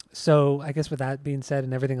 So I guess with that being said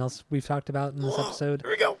and everything else we've talked about in this episode,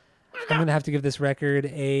 Here we go. I'm going to have to give this record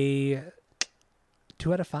a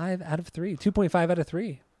 2 out of 5 out of 3, 2.5 out of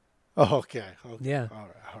 3. Oh, okay. Yeah. All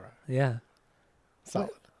right. Yeah. Solid.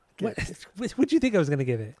 What do you think I was going to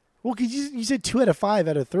give it? Well, because you said 2 out of 5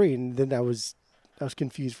 out of 3, and then I was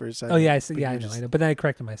confused for a second. Oh yeah, I But know. But then I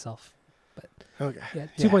corrected myself. But Okay. Yeah,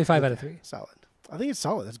 2.5 out of okay. 3. Solid. I think it's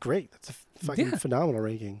solid. That's great. That's a fucking Yeah. phenomenal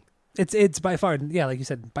ranking. It's by far, yeah, like you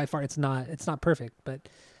said, by far it's not perfect, but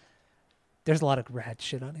there's a lot of rad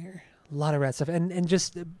shit on here. A lot of rad stuff, and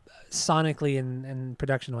just sonically and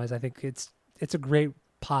production wise, I think it's a great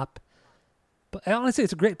pop. But honestly,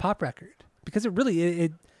 it's a great pop record because it really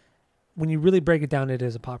it when you really break it down, it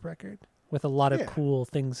is a pop record with a lot of Yeah. cool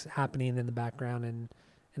things happening in the background and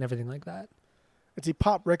everything like that. It's a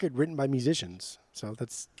pop record written by musicians. So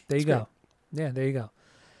that's There you great. go. Yeah, there you go.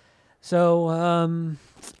 So,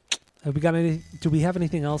 have we got any? Do we have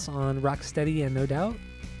anything else on Rocksteady and No Doubt?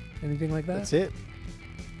 Anything like that? That's it.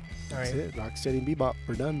 All That's right. it. Rocksteady and Bebop.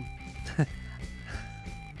 We're done.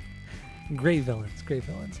 Great villains. Great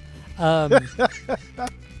villains.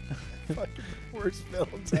 Fucking worst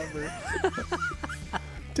villains ever.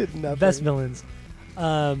 Did nothing. Best villains.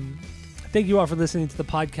 Thank you all for listening to the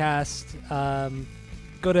podcast.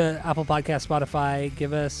 Go to Apple Podcast, Spotify.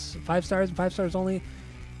 Give us 5 stars and 5 stars only.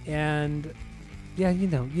 And yeah, you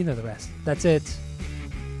know the rest. That's it.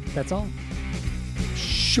 That's all.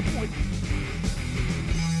 Shaboy.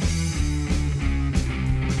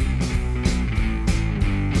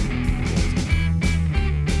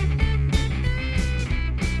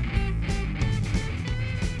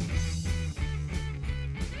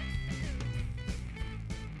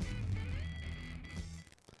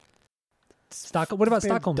 What about Man,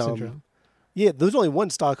 Stockholm dumb. Syndrome? Yeah, there's only one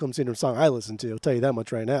Stockholm Syndrome song I listen to. I'll tell you that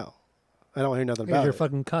much right now. I don't hear nothing Because about you're a it.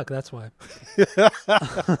 fucking cuck, that's why.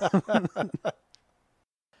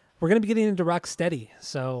 We're going to be getting into Rocksteady,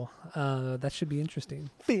 so that should be interesting.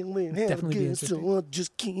 Feeling hell Definitely be good, so interesting. I'll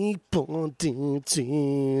just keep on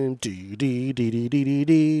dancing. Do, do, do, do, do,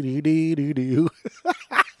 do, do, do, do.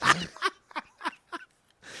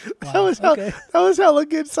 That was okay. that was hella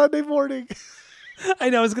good Sunday morning. I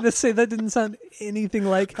know, I was going to say that didn't sound anything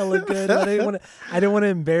like hella good. But I didn't want to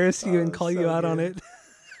embarrass you and Oh, call you so out on good.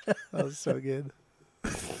 it. That was so good.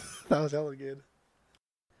 That was hella good.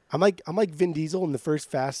 I'm like Vin Diesel in the first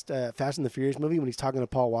Fast and the Furious movie when he's talking to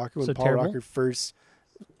Paul Walker. When So Paul terrible? Walker first,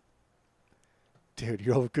 dude,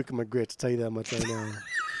 you're overcooking my grits. I'll tell you that much right now.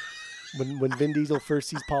 when Vin Diesel first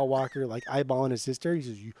sees Paul Walker like eyeballing his sister, he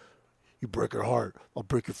says, "You break her heart, I'll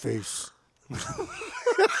break your face."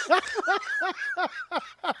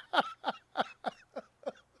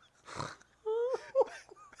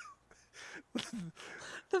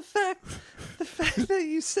 The fact that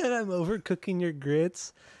you said I'm overcooking your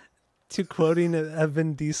grits to quoting a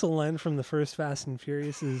Vin Diesel line from the first Fast and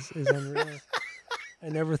Furious is unreal. I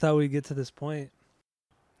never thought we'd get to this point.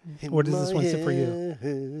 What does this one sit for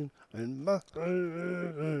you?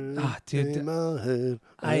 Ah, dude,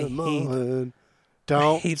 I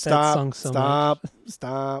Don't hate that stop, song so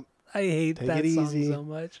stop. I hate Take that it song easy. so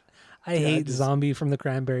much. I Yeah, hate just- Zombie from the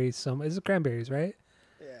Cranberries so much. Is it Cranberries, right?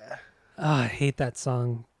 Yeah. I hate that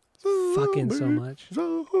song fucking so much.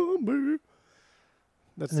 Zombie.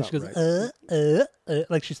 That's And then not she goes, right.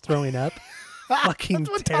 like she's throwing up. Fucking That's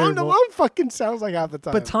what Tom terrible. DeLonge fucking sounds like half the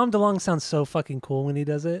time. But Tom DeLonge sounds so fucking cool when he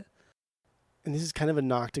does it. And this is kind of a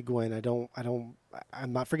knock to Gwen.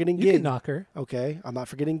 I'm not forgetting You Gig. can knock her. Okay, I'm not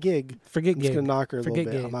forgetting Gig. Forget I'm just Gig. gonna knock her a Forget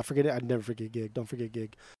little bit. Gig. I'm not forgetting. I'd never forget Gig. Don't forget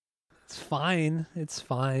Gig. It's fine. It's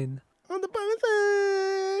fine. On the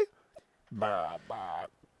birthday.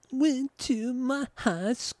 Went to my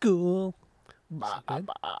high school. Good.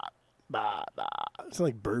 It's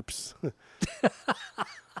like burps.